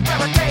for the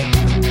barricade.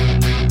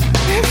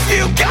 If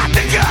you got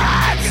the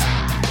guts.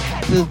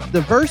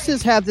 The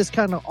verses have this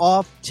kind of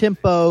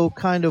off-tempo,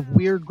 kind of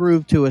weird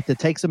groove to it that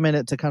takes a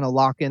minute to kind of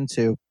lock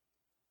into.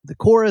 The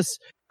chorus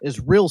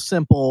is real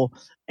simple,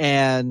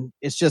 and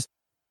it's just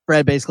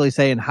Fred basically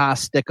saying, ha,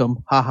 stick 'em,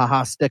 ha, ha,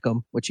 ha, stick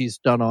 'em, which he's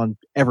done on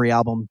every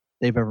album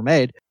they've ever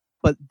made.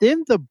 But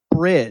then the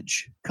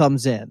bridge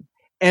comes in,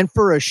 and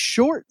for a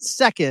short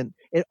second,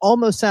 it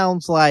almost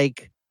sounds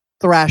like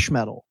thrash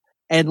metal.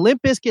 And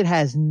Limp Bizkit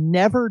has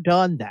never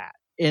done that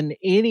in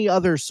any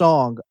other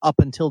song up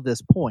until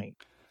this point.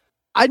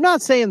 I'm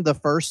not saying the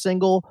first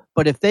single,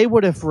 but if they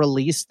would have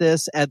released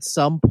this at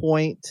some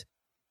point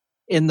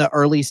in the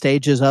early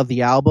stages of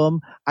the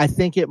album, I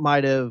think it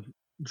might have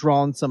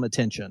drawn some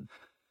attention.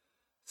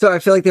 So I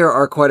feel like there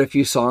are quite a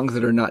few songs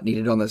that are not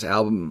needed on this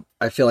album.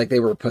 I feel like they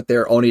were put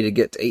there only to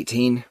get to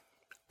 18.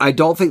 I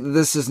don't think that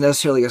this is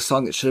necessarily a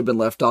song that should have been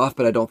left off,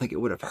 but I don't think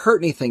it would have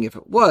hurt anything if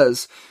it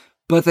was.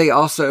 but they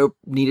also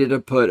needed to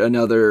put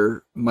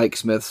another Mike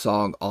Smith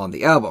song on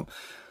the album.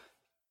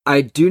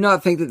 I do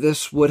not think that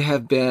this would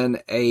have been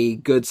a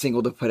good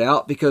single to put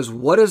out, because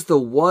what is the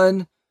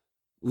one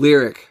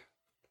lyric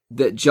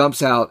that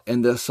jumps out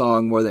in this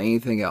song more than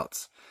anything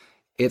else?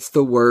 It's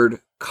the word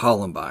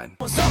Columbine.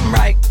 Something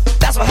right.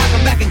 That's what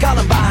happened back in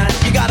Columbine.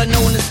 You gotta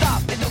know when to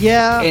stop.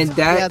 Yeah. And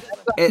that,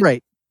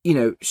 right. You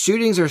know,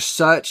 shootings are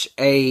such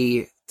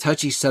a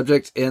touchy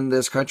subject in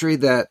this country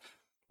that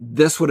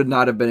this would have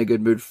not have been a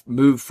good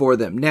move for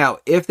them. Now,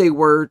 if they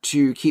were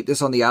to keep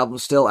this on the album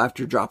still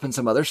after dropping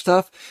some other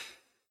stuff,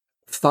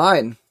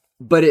 fine,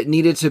 but it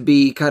needed to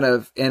be kind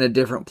of in a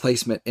different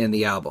placement in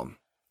the album.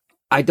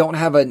 I don't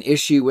have an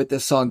issue with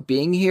this song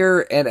being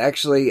here, and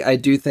actually I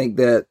do think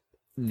that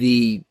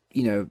the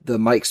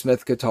Mike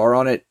Smith guitar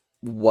on it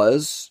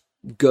was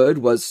good,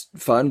 was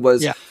fun,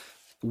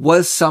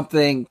 was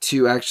something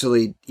to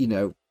actually,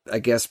 I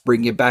guess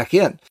bring you back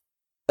in,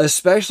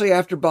 especially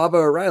after Baba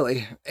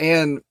O'Reilly.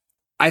 And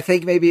I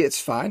think maybe it's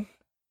fine,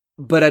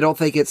 but I don't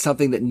think it's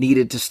something that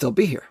needed to still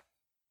be here.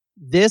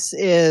 This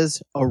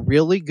is a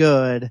really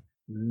good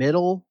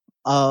middle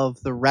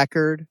of the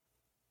record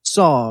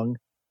song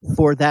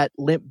for that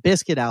Limp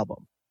Bizkit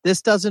album.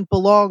 This doesn't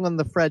belong on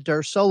the Fred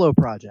Durst solo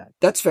project.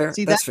 That's fair.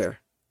 That's fair.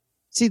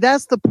 See,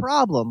 that's the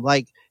problem.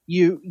 Like,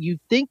 you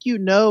think you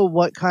know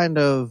what kind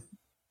of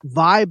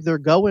vibe they're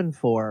going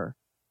for,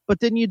 but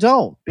then you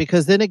don't,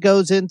 because then it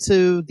goes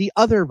into the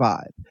other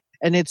vibe.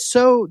 And it's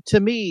so, to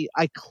me,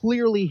 I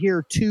clearly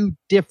hear two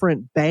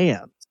different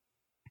bands.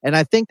 And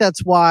I think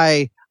that's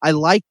why I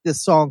like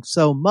this song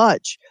so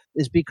much,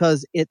 is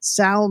because it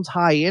sounds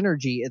high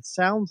energy. It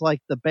sounds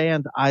like the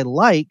band I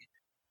like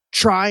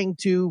trying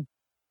to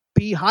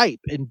be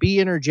hype and be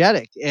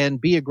energetic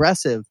and be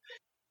aggressive,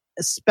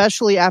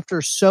 especially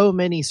after so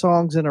many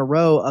songs in a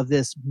row of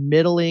this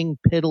middling,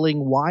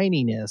 piddling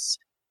whininess.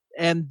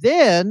 And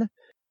then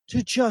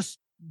to just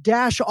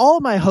dash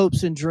all my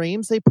hopes and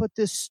dreams, they put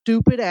this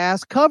stupid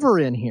ass cover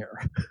in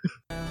here.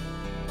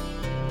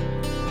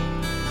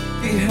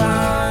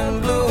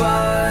 Behind blue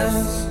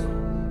eyes,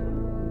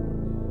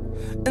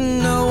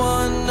 and no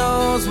one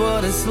knows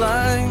what it's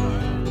like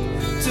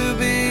to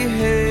be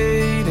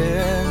hated.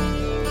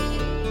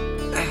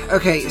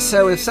 Okay,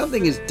 so if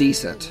something is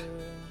decent,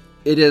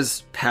 it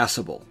is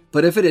passable.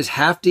 But if it is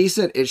half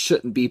decent, it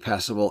shouldn't be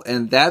passable.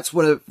 And that's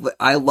what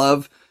I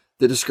love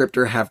the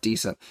descriptor half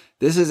decent.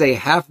 This is a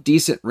half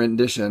decent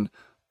rendition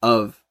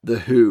of The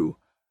Who.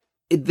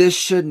 This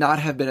should not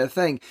have been a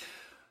thing.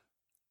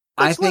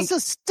 This was a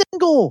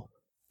single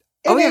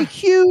and a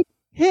huge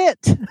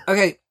hit.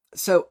 Okay,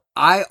 so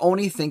I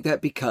only think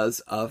that because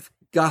of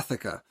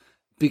Gothica.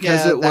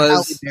 Because it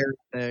was... Halle Berry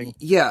thing.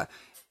 Yeah,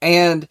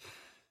 and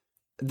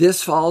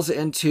this falls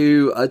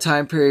into a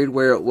time period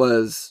where it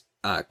was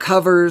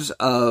covers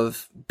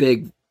of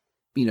big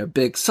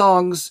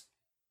songs,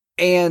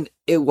 and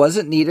it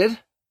wasn't needed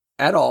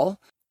at all.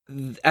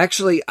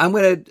 Actually, I'm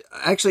going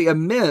to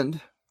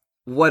amend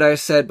what I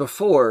said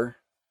before,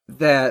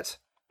 that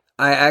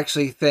I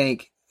actually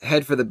think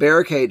Head for the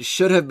Barricade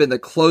should have been the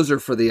closer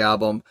for the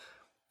album,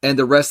 and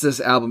the rest of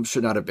this album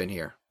should not have been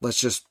here. Let's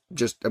just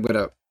I'm going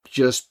to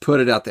just put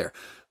it out there.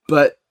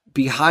 But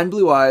Behind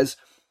Blue Eyes,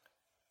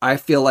 I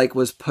feel like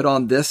was put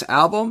on this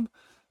album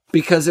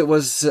because it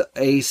was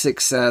a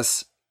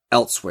success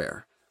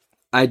elsewhere.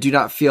 I do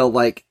not feel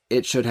like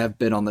it should have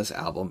been on this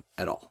album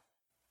at all.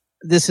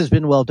 This has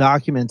been well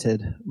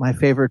documented. My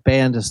favorite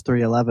band is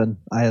 311.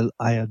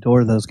 I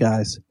adore those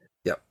guys.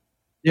 Yep.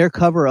 Their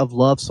cover of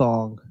Love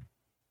Song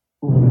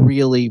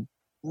really,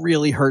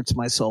 really hurts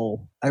my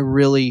soul. I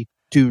really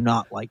do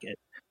not like it.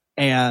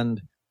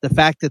 And the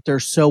fact that they're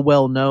so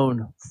well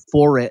known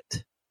for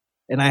it,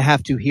 and I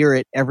have to hear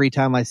it every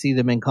time I see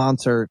them in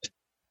concert,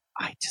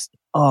 I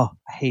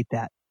hate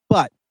that.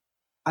 But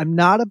I'm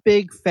not a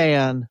big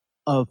fan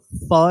of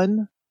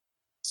fun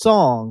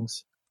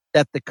songs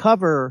that the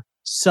cover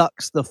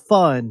sucks the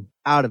fun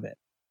out of it.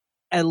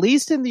 At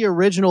least in the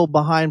original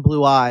Behind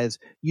Blue Eyes,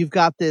 you've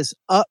got this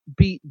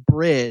upbeat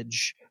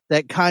bridge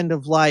that kind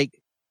of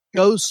like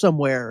goes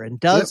somewhere and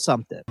does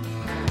something.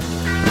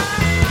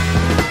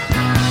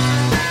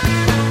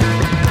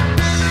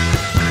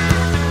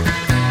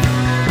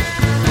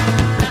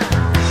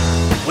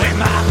 When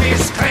my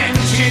fist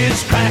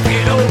clenches, crack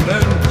it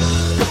open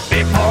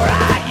before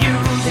I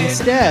use it.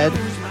 Instead,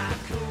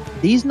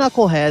 these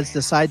knuckleheads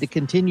decide to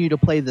continue to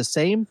play the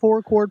same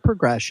 4-chord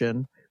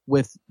progression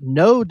with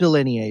no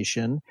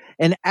delineation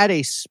and add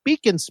a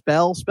speak and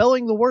spell,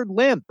 spelling the word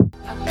limp.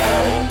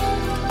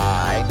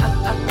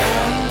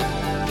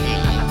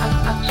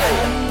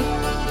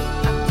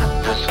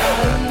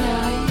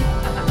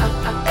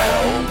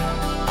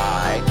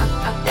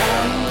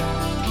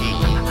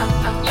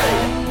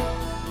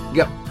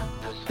 Yep.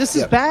 This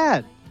is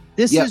bad.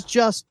 This is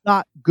just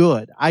not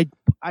good. I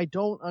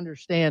don't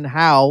understand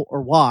how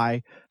or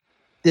why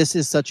this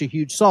is such a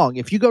huge song.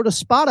 If you go to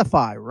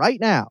Spotify right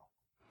now,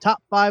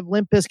 top 5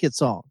 Limp Bizkit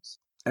songs.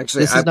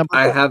 Actually,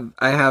 I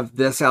have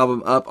this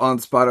album up on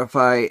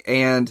Spotify,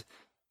 and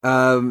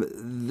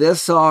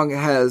This song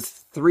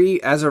has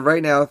as of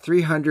right now,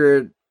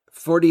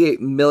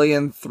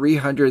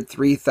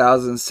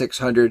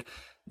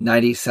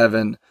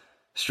 348,303,697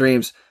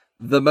 streams,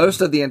 the most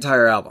of the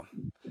entire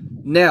album.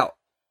 Now,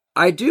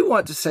 I do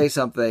want to say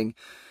something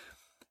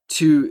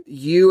to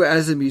you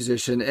as a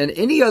musician and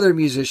any other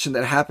musician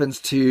that happens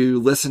to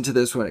listen to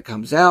this when it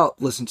comes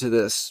out, listen to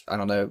this, I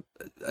don't know,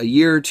 a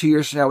year or 2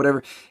 years from now,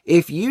 whatever.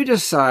 If you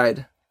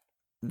decide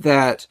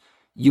that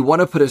you want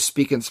to put a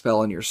speak and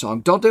spell in your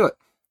song, don't do it.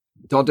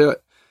 Don't do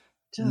it.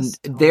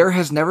 There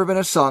has never been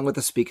a song with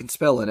a speak and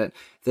spell in it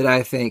that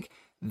I think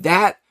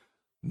that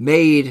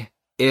made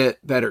it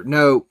better.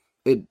 No,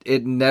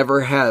 it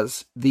never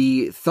has.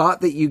 The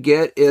thought that you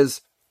get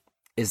is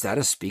that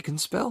a speak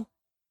and spell?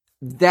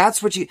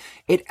 That's what it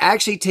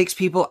actually takes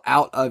people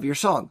out of your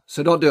song.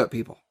 So don't do it,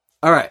 people.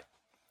 All right.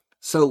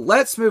 So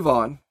let's move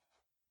on.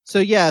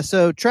 So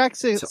track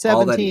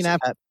 17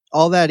 after that,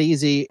 All That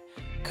Easy.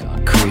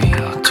 Concrete,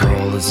 how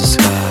tall is the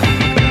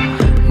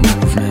sky?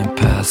 Movement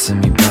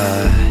passing me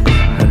by.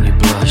 When you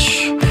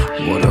blush,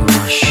 what a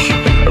rush.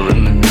 I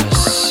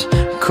reminisce,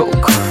 cold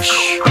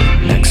crush.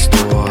 Next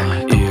door,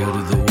 ear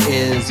to the wall.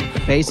 Is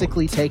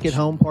basically Take It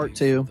Home Part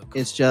 2.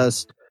 It's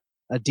just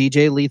a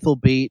DJ Lethal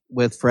beat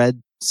with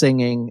Fred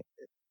singing,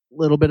 a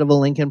little bit of a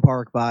Linkin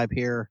Park vibe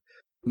here.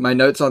 My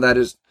notes on that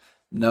is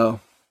no,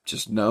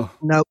 just no.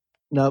 Nope,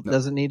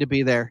 doesn't need to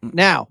be there.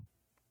 Now,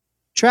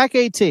 track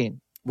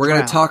 18. We're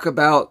going to talk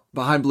about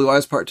Behind Blue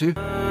Eyes Part 2.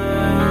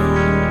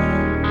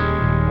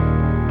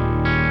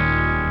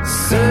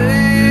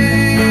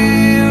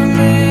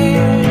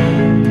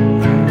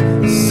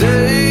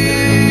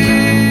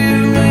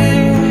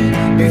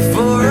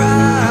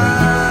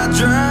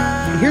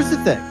 Here's the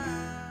thing.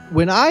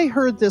 When I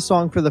heard this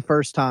song for the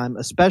first time,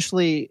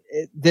 especially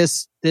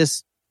this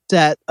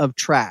set of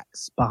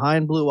tracks,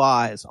 Behind Blue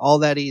Eyes, All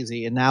That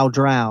Easy, and now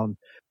Drown,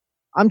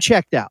 I'm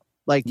checked out.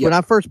 When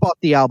I first bought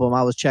the album,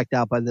 I was checked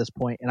out by this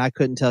point, and I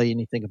couldn't tell you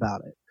anything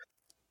about it.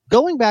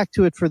 Going back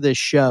to it for this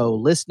show,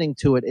 listening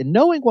to it, and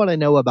knowing what I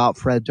know about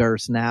Fred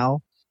Durst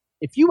now,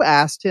 if you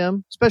asked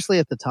him, especially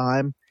at the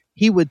time,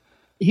 he would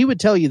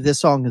tell you this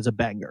song is a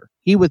banger.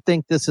 He would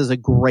think this is a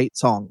great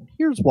song.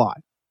 Here's why.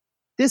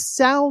 This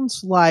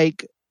sounds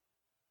like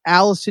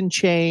Alice in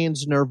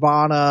Chains,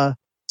 Nirvana,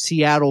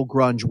 Seattle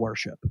grunge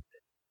worship.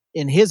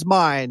 In his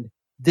mind,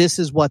 this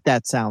is what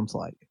that sounds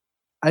like.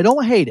 I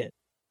don't hate it.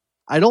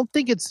 I don't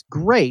think it's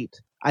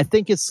great. I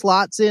think it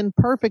slots in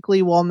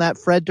perfectly on that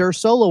Fred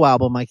Durst solo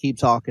album I keep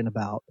talking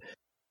about.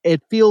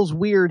 It feels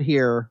weird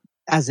here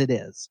as it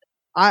is.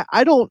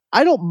 I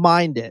don't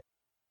mind it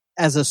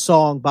as a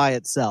song by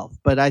itself,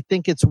 but I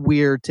think it's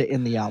weird to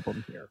end the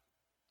album here.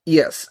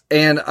 Yes,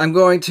 and I'm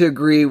going to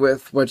agree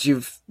with what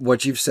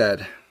you've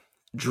said.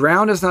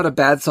 Drown is not a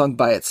bad song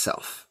by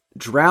itself.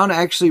 Drown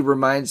actually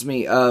reminds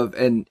me of,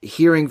 and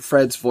hearing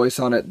Fred's voice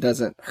on it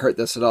doesn't hurt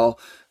this at all,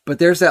 but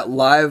there's that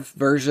live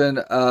version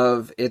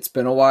of It's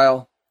Been a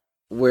While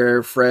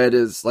where Fred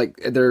is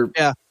they're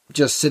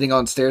just sitting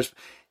on stairs.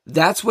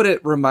 That's what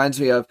it reminds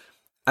me of.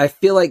 I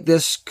feel like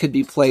this could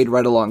be played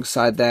right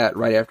alongside that,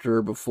 right after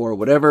or before,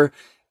 whatever,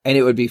 and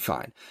it would be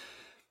fine.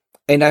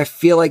 And I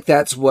feel like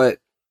that's what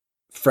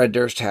Fred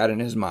Durst had in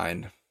his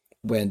mind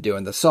when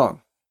doing the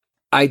song.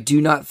 I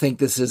do not think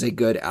this is a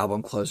good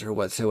album closer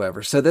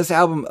whatsoever. So this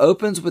album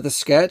opens with a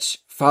sketch,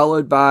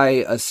 followed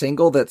by a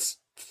single that's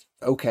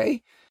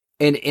okay,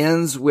 and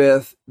ends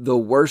with the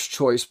worst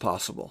choice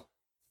possible.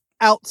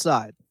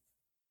 Outside.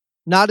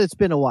 Not It's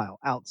Been a While.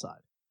 Outside.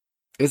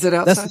 Is it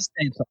Outside? That's the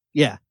same song.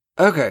 Yeah.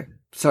 Okay.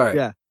 Sorry.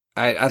 Yeah.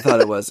 I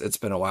thought it was It's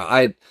Been a While.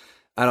 I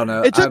don't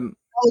know. I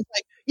was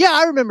like, yeah,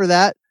 I remember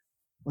that.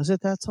 Was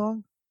it that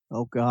song?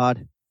 Oh,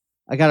 God.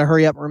 I got to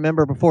hurry up and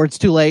remember before it's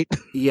too late.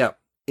 Yeah.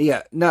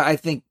 Yeah. No, I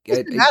think...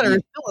 It doesn't matter.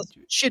 It's still a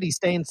shitty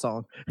Stain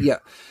song. Yeah.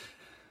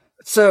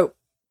 So,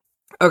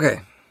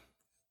 okay.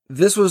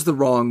 This was the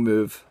wrong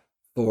move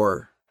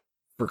for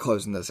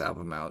closing this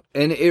album out.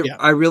 And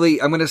I'm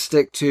going to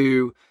stick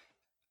to,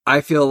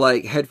 I feel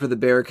like Head for the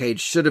Barricade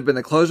should have been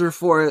the closer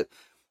for it.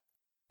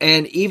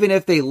 And even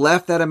if they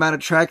left that amount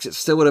of tracks, it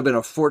still would have been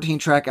a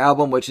 14-track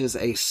album, which is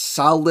a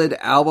solid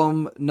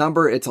album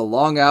number. It's a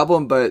long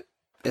album, but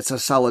it's a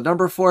solid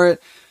number for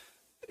it.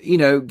 You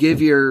know,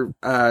 give your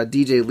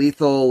DJ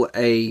Lethal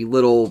a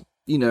little,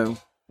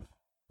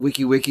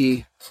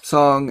 wiki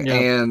song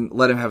and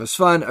let him have his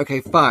fun.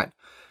 Okay, fine.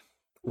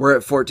 We're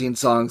at 14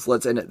 songs.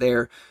 Let's end it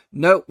there.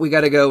 Nope, we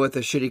got to go with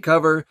a shitty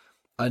cover,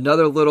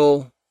 another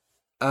little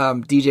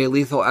DJ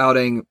Lethal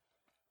outing,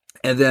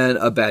 and then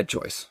a bad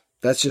choice.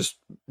 That's just,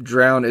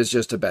 Drown is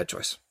just a bad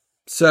choice.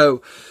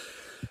 So,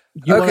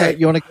 you want to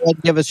go ahead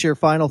and give us your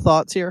final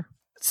thoughts here?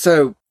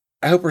 So,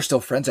 I hope we're still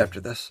friends after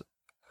this.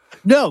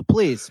 No,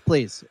 please.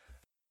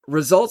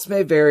 Results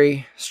may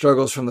vary,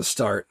 struggles from the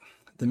start.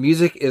 The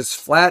music is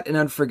flat and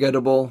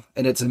unforgettable,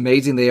 and it's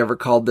amazing they ever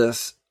called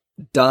this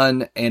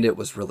done and it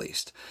was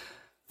released.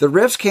 The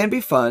riffs can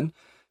be fun,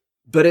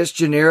 but it's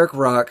generic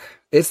rock.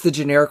 It's the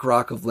generic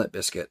rock of Limp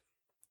Bizkit.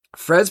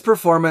 Fred's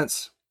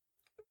performance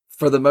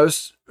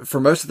for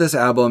most of this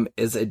album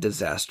is a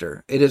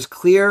disaster. It is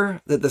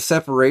clear that the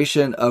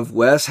separation of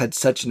Wes had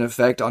such an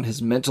effect on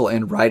his mental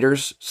and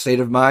writer's state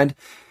of mind.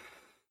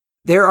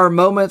 There are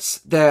moments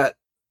that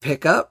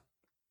pick up.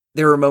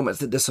 There are moments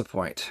that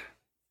disappoint.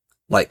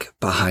 Like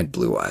Behind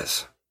Blue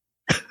Eyes.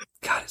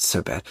 God, it's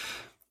so bad.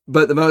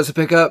 But the moments that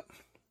pick up,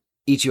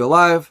 Eat You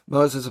Alive,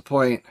 moments that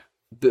disappoint,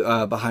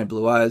 Behind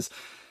Blue Eyes.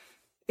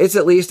 It's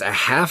at least a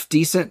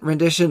half-decent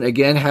rendition.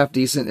 Again,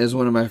 half-decent is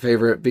one of my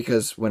favorite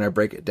because when I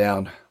break it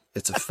down,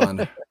 it's a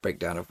fun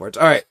breakdown of words.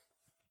 All right.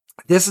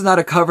 This is not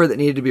a cover that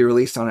needed to be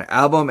released on an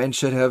album and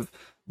should have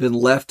been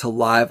left to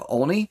live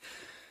only.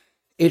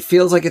 It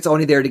feels like it's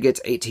only there to get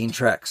to 18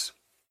 tracks.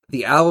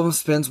 The album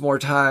spends more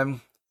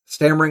time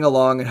stammering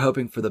along and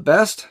hoping for the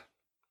best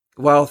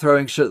while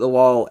throwing shit at the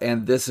wall,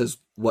 and this is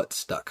what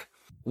stuck.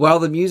 While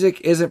the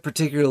music isn't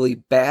particularly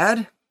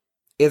bad,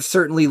 it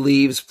certainly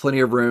leaves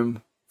plenty of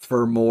room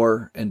for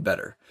more and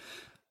better.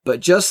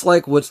 But just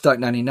like Woodstock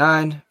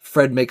 99,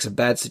 Fred makes a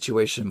bad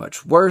situation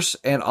much worse,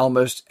 and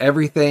almost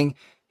everything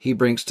he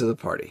brings to the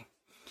party.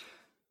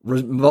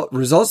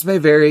 Results may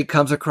vary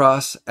comes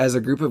across as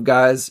a group of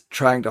guys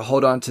trying to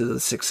hold on to the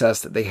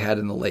success that they had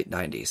in the late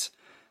 90s.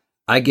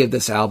 I give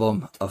this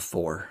album a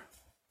 4.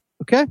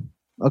 Okay.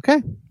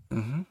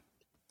 Mm-hmm.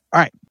 All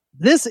right.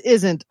 This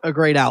isn't a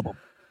great album.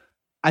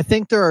 I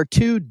think there are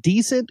 2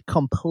 decent,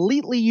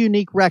 completely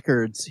unique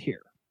records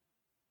here.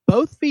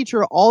 Both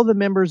feature all the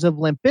members of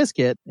Limp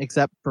Bizkit,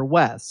 except for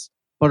Wes,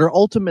 but are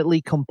ultimately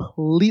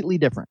completely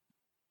different.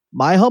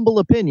 My humble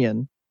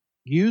opinion,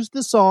 use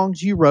the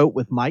songs you wrote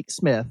with Mike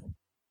Smith,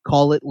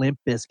 call it Limp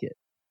Bizkit.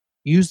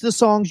 Use the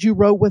songs you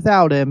wrote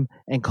without him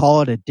and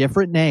call it a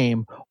different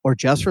name, or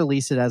just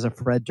release it as a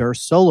Fred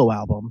Durst solo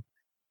album.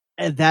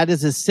 And that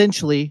is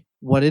essentially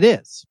what it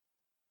is.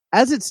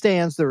 As it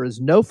stands, there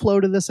is no flow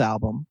to this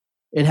album.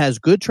 It has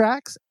good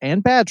tracks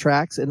and bad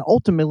tracks and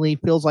ultimately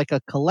feels like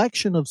a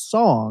collection of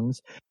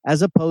songs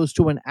as opposed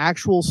to an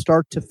actual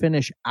start to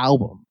finish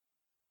album.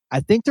 I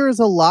think there is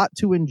a lot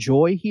to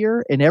enjoy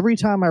here, and every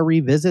time I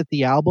revisit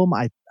the album,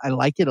 I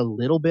like it a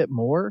little bit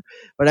more,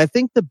 but I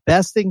think the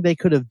best thing they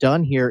could have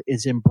done here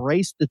is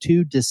embrace the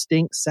 2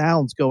 distinct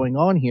sounds going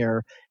on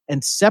here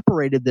and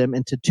separated them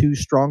into 2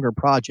 stronger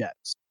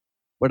projects.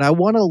 When I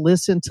want to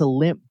listen to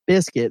Limp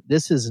Bizkit,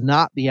 this is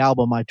not the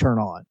album I turn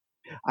on.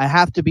 I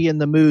have to be in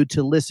the mood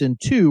to listen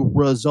to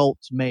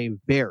Results May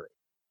Vary.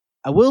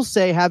 I will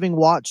say, having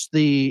watched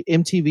the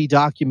MTV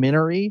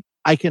documentary,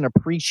 I can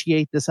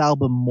appreciate this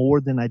album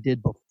more than I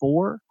did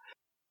before.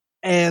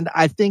 And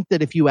I think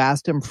that if you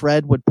asked him,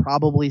 Fred would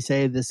probably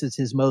say this is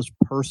his most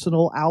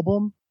personal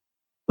album.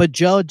 But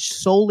judged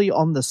solely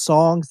on the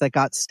songs that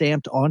got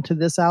stamped onto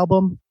this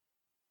album,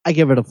 I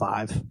give it a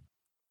 5.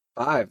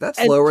 5? That's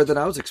lower than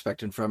I was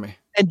expecting from me.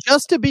 And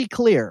just to be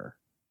clear,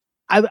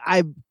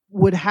 I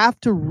would have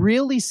to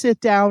really sit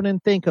down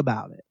and think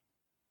about it.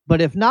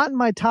 But if not in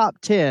my top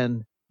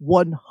 10,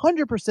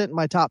 100% in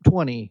my top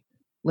 20,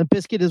 Limp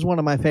Bizkit is one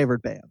of my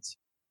favorite bands.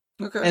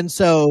 Okay. And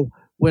so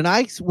when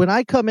I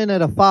come in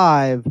at a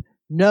 5,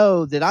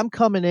 know that I'm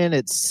coming in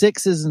at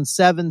 6s and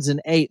 7s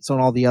and 8s on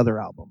all the other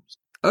albums.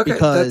 Okay.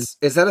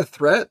 Is that a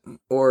threat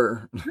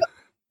or?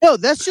 No,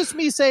 that's just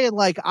me saying,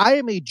 like, I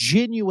am a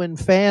genuine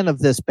fan of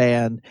this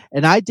band,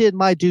 and I did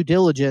my due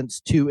diligence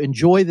to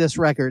enjoy this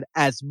record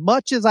as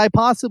much as I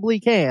possibly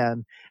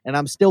can, and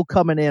I'm still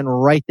coming in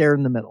right there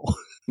in the middle.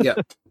 Yeah.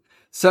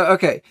 So,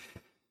 okay.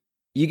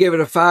 You gave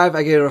it a 5,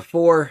 I gave it a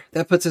 4.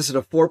 That puts us at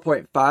a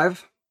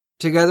 4.5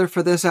 together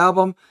for this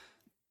album.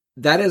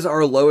 That is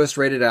our lowest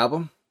rated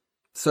album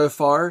so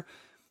far.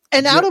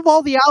 And out of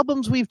all the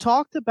albums we've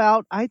talked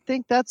about, I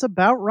think that's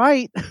about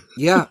right.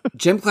 Yeah.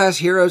 Gym Class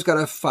Heroes got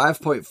a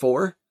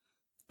 5.4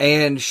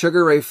 and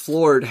Sugar Ray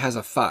Floored has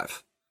a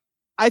 5.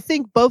 I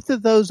think both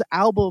of those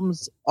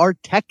albums are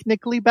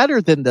technically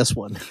better than this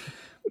one.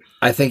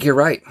 I think you're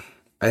right.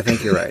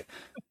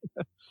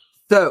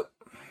 So,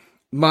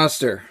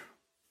 Monster,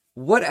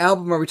 what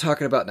album are we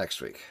talking about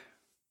next week?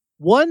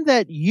 One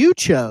that you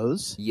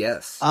chose.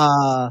 Yes.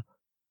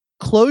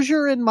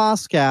 Closure in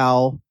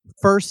Moscow,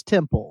 First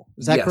Temple.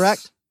 Is that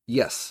correct?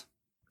 Yes.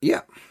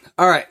 Yeah.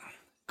 All right.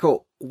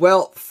 Cool.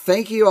 Well,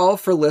 thank you all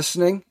for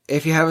listening.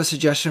 If you have a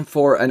suggestion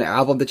for an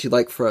album that you'd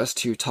like for us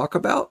to talk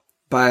about,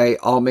 by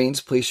all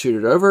means, please shoot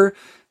it over.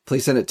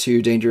 Please send it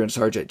to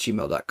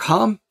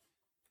dangerandsarge@gmail.com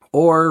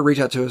or reach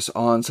out to us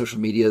on social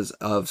medias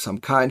of some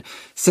kind.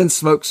 Send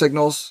smoke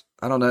signals.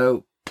 I don't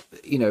know,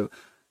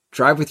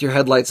 drive with your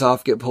headlights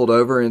off, get pulled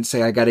over and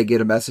say, I got to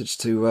get a message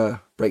to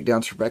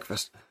Breakdowns for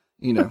breakfast.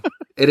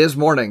 It is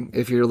morning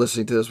if you're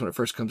listening to this when it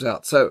first comes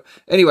out. So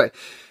anyway,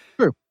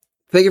 True.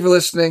 Thank you for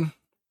listening.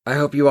 I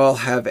hope you all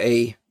have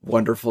a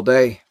wonderful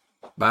day.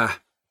 Bye.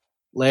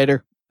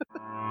 Later.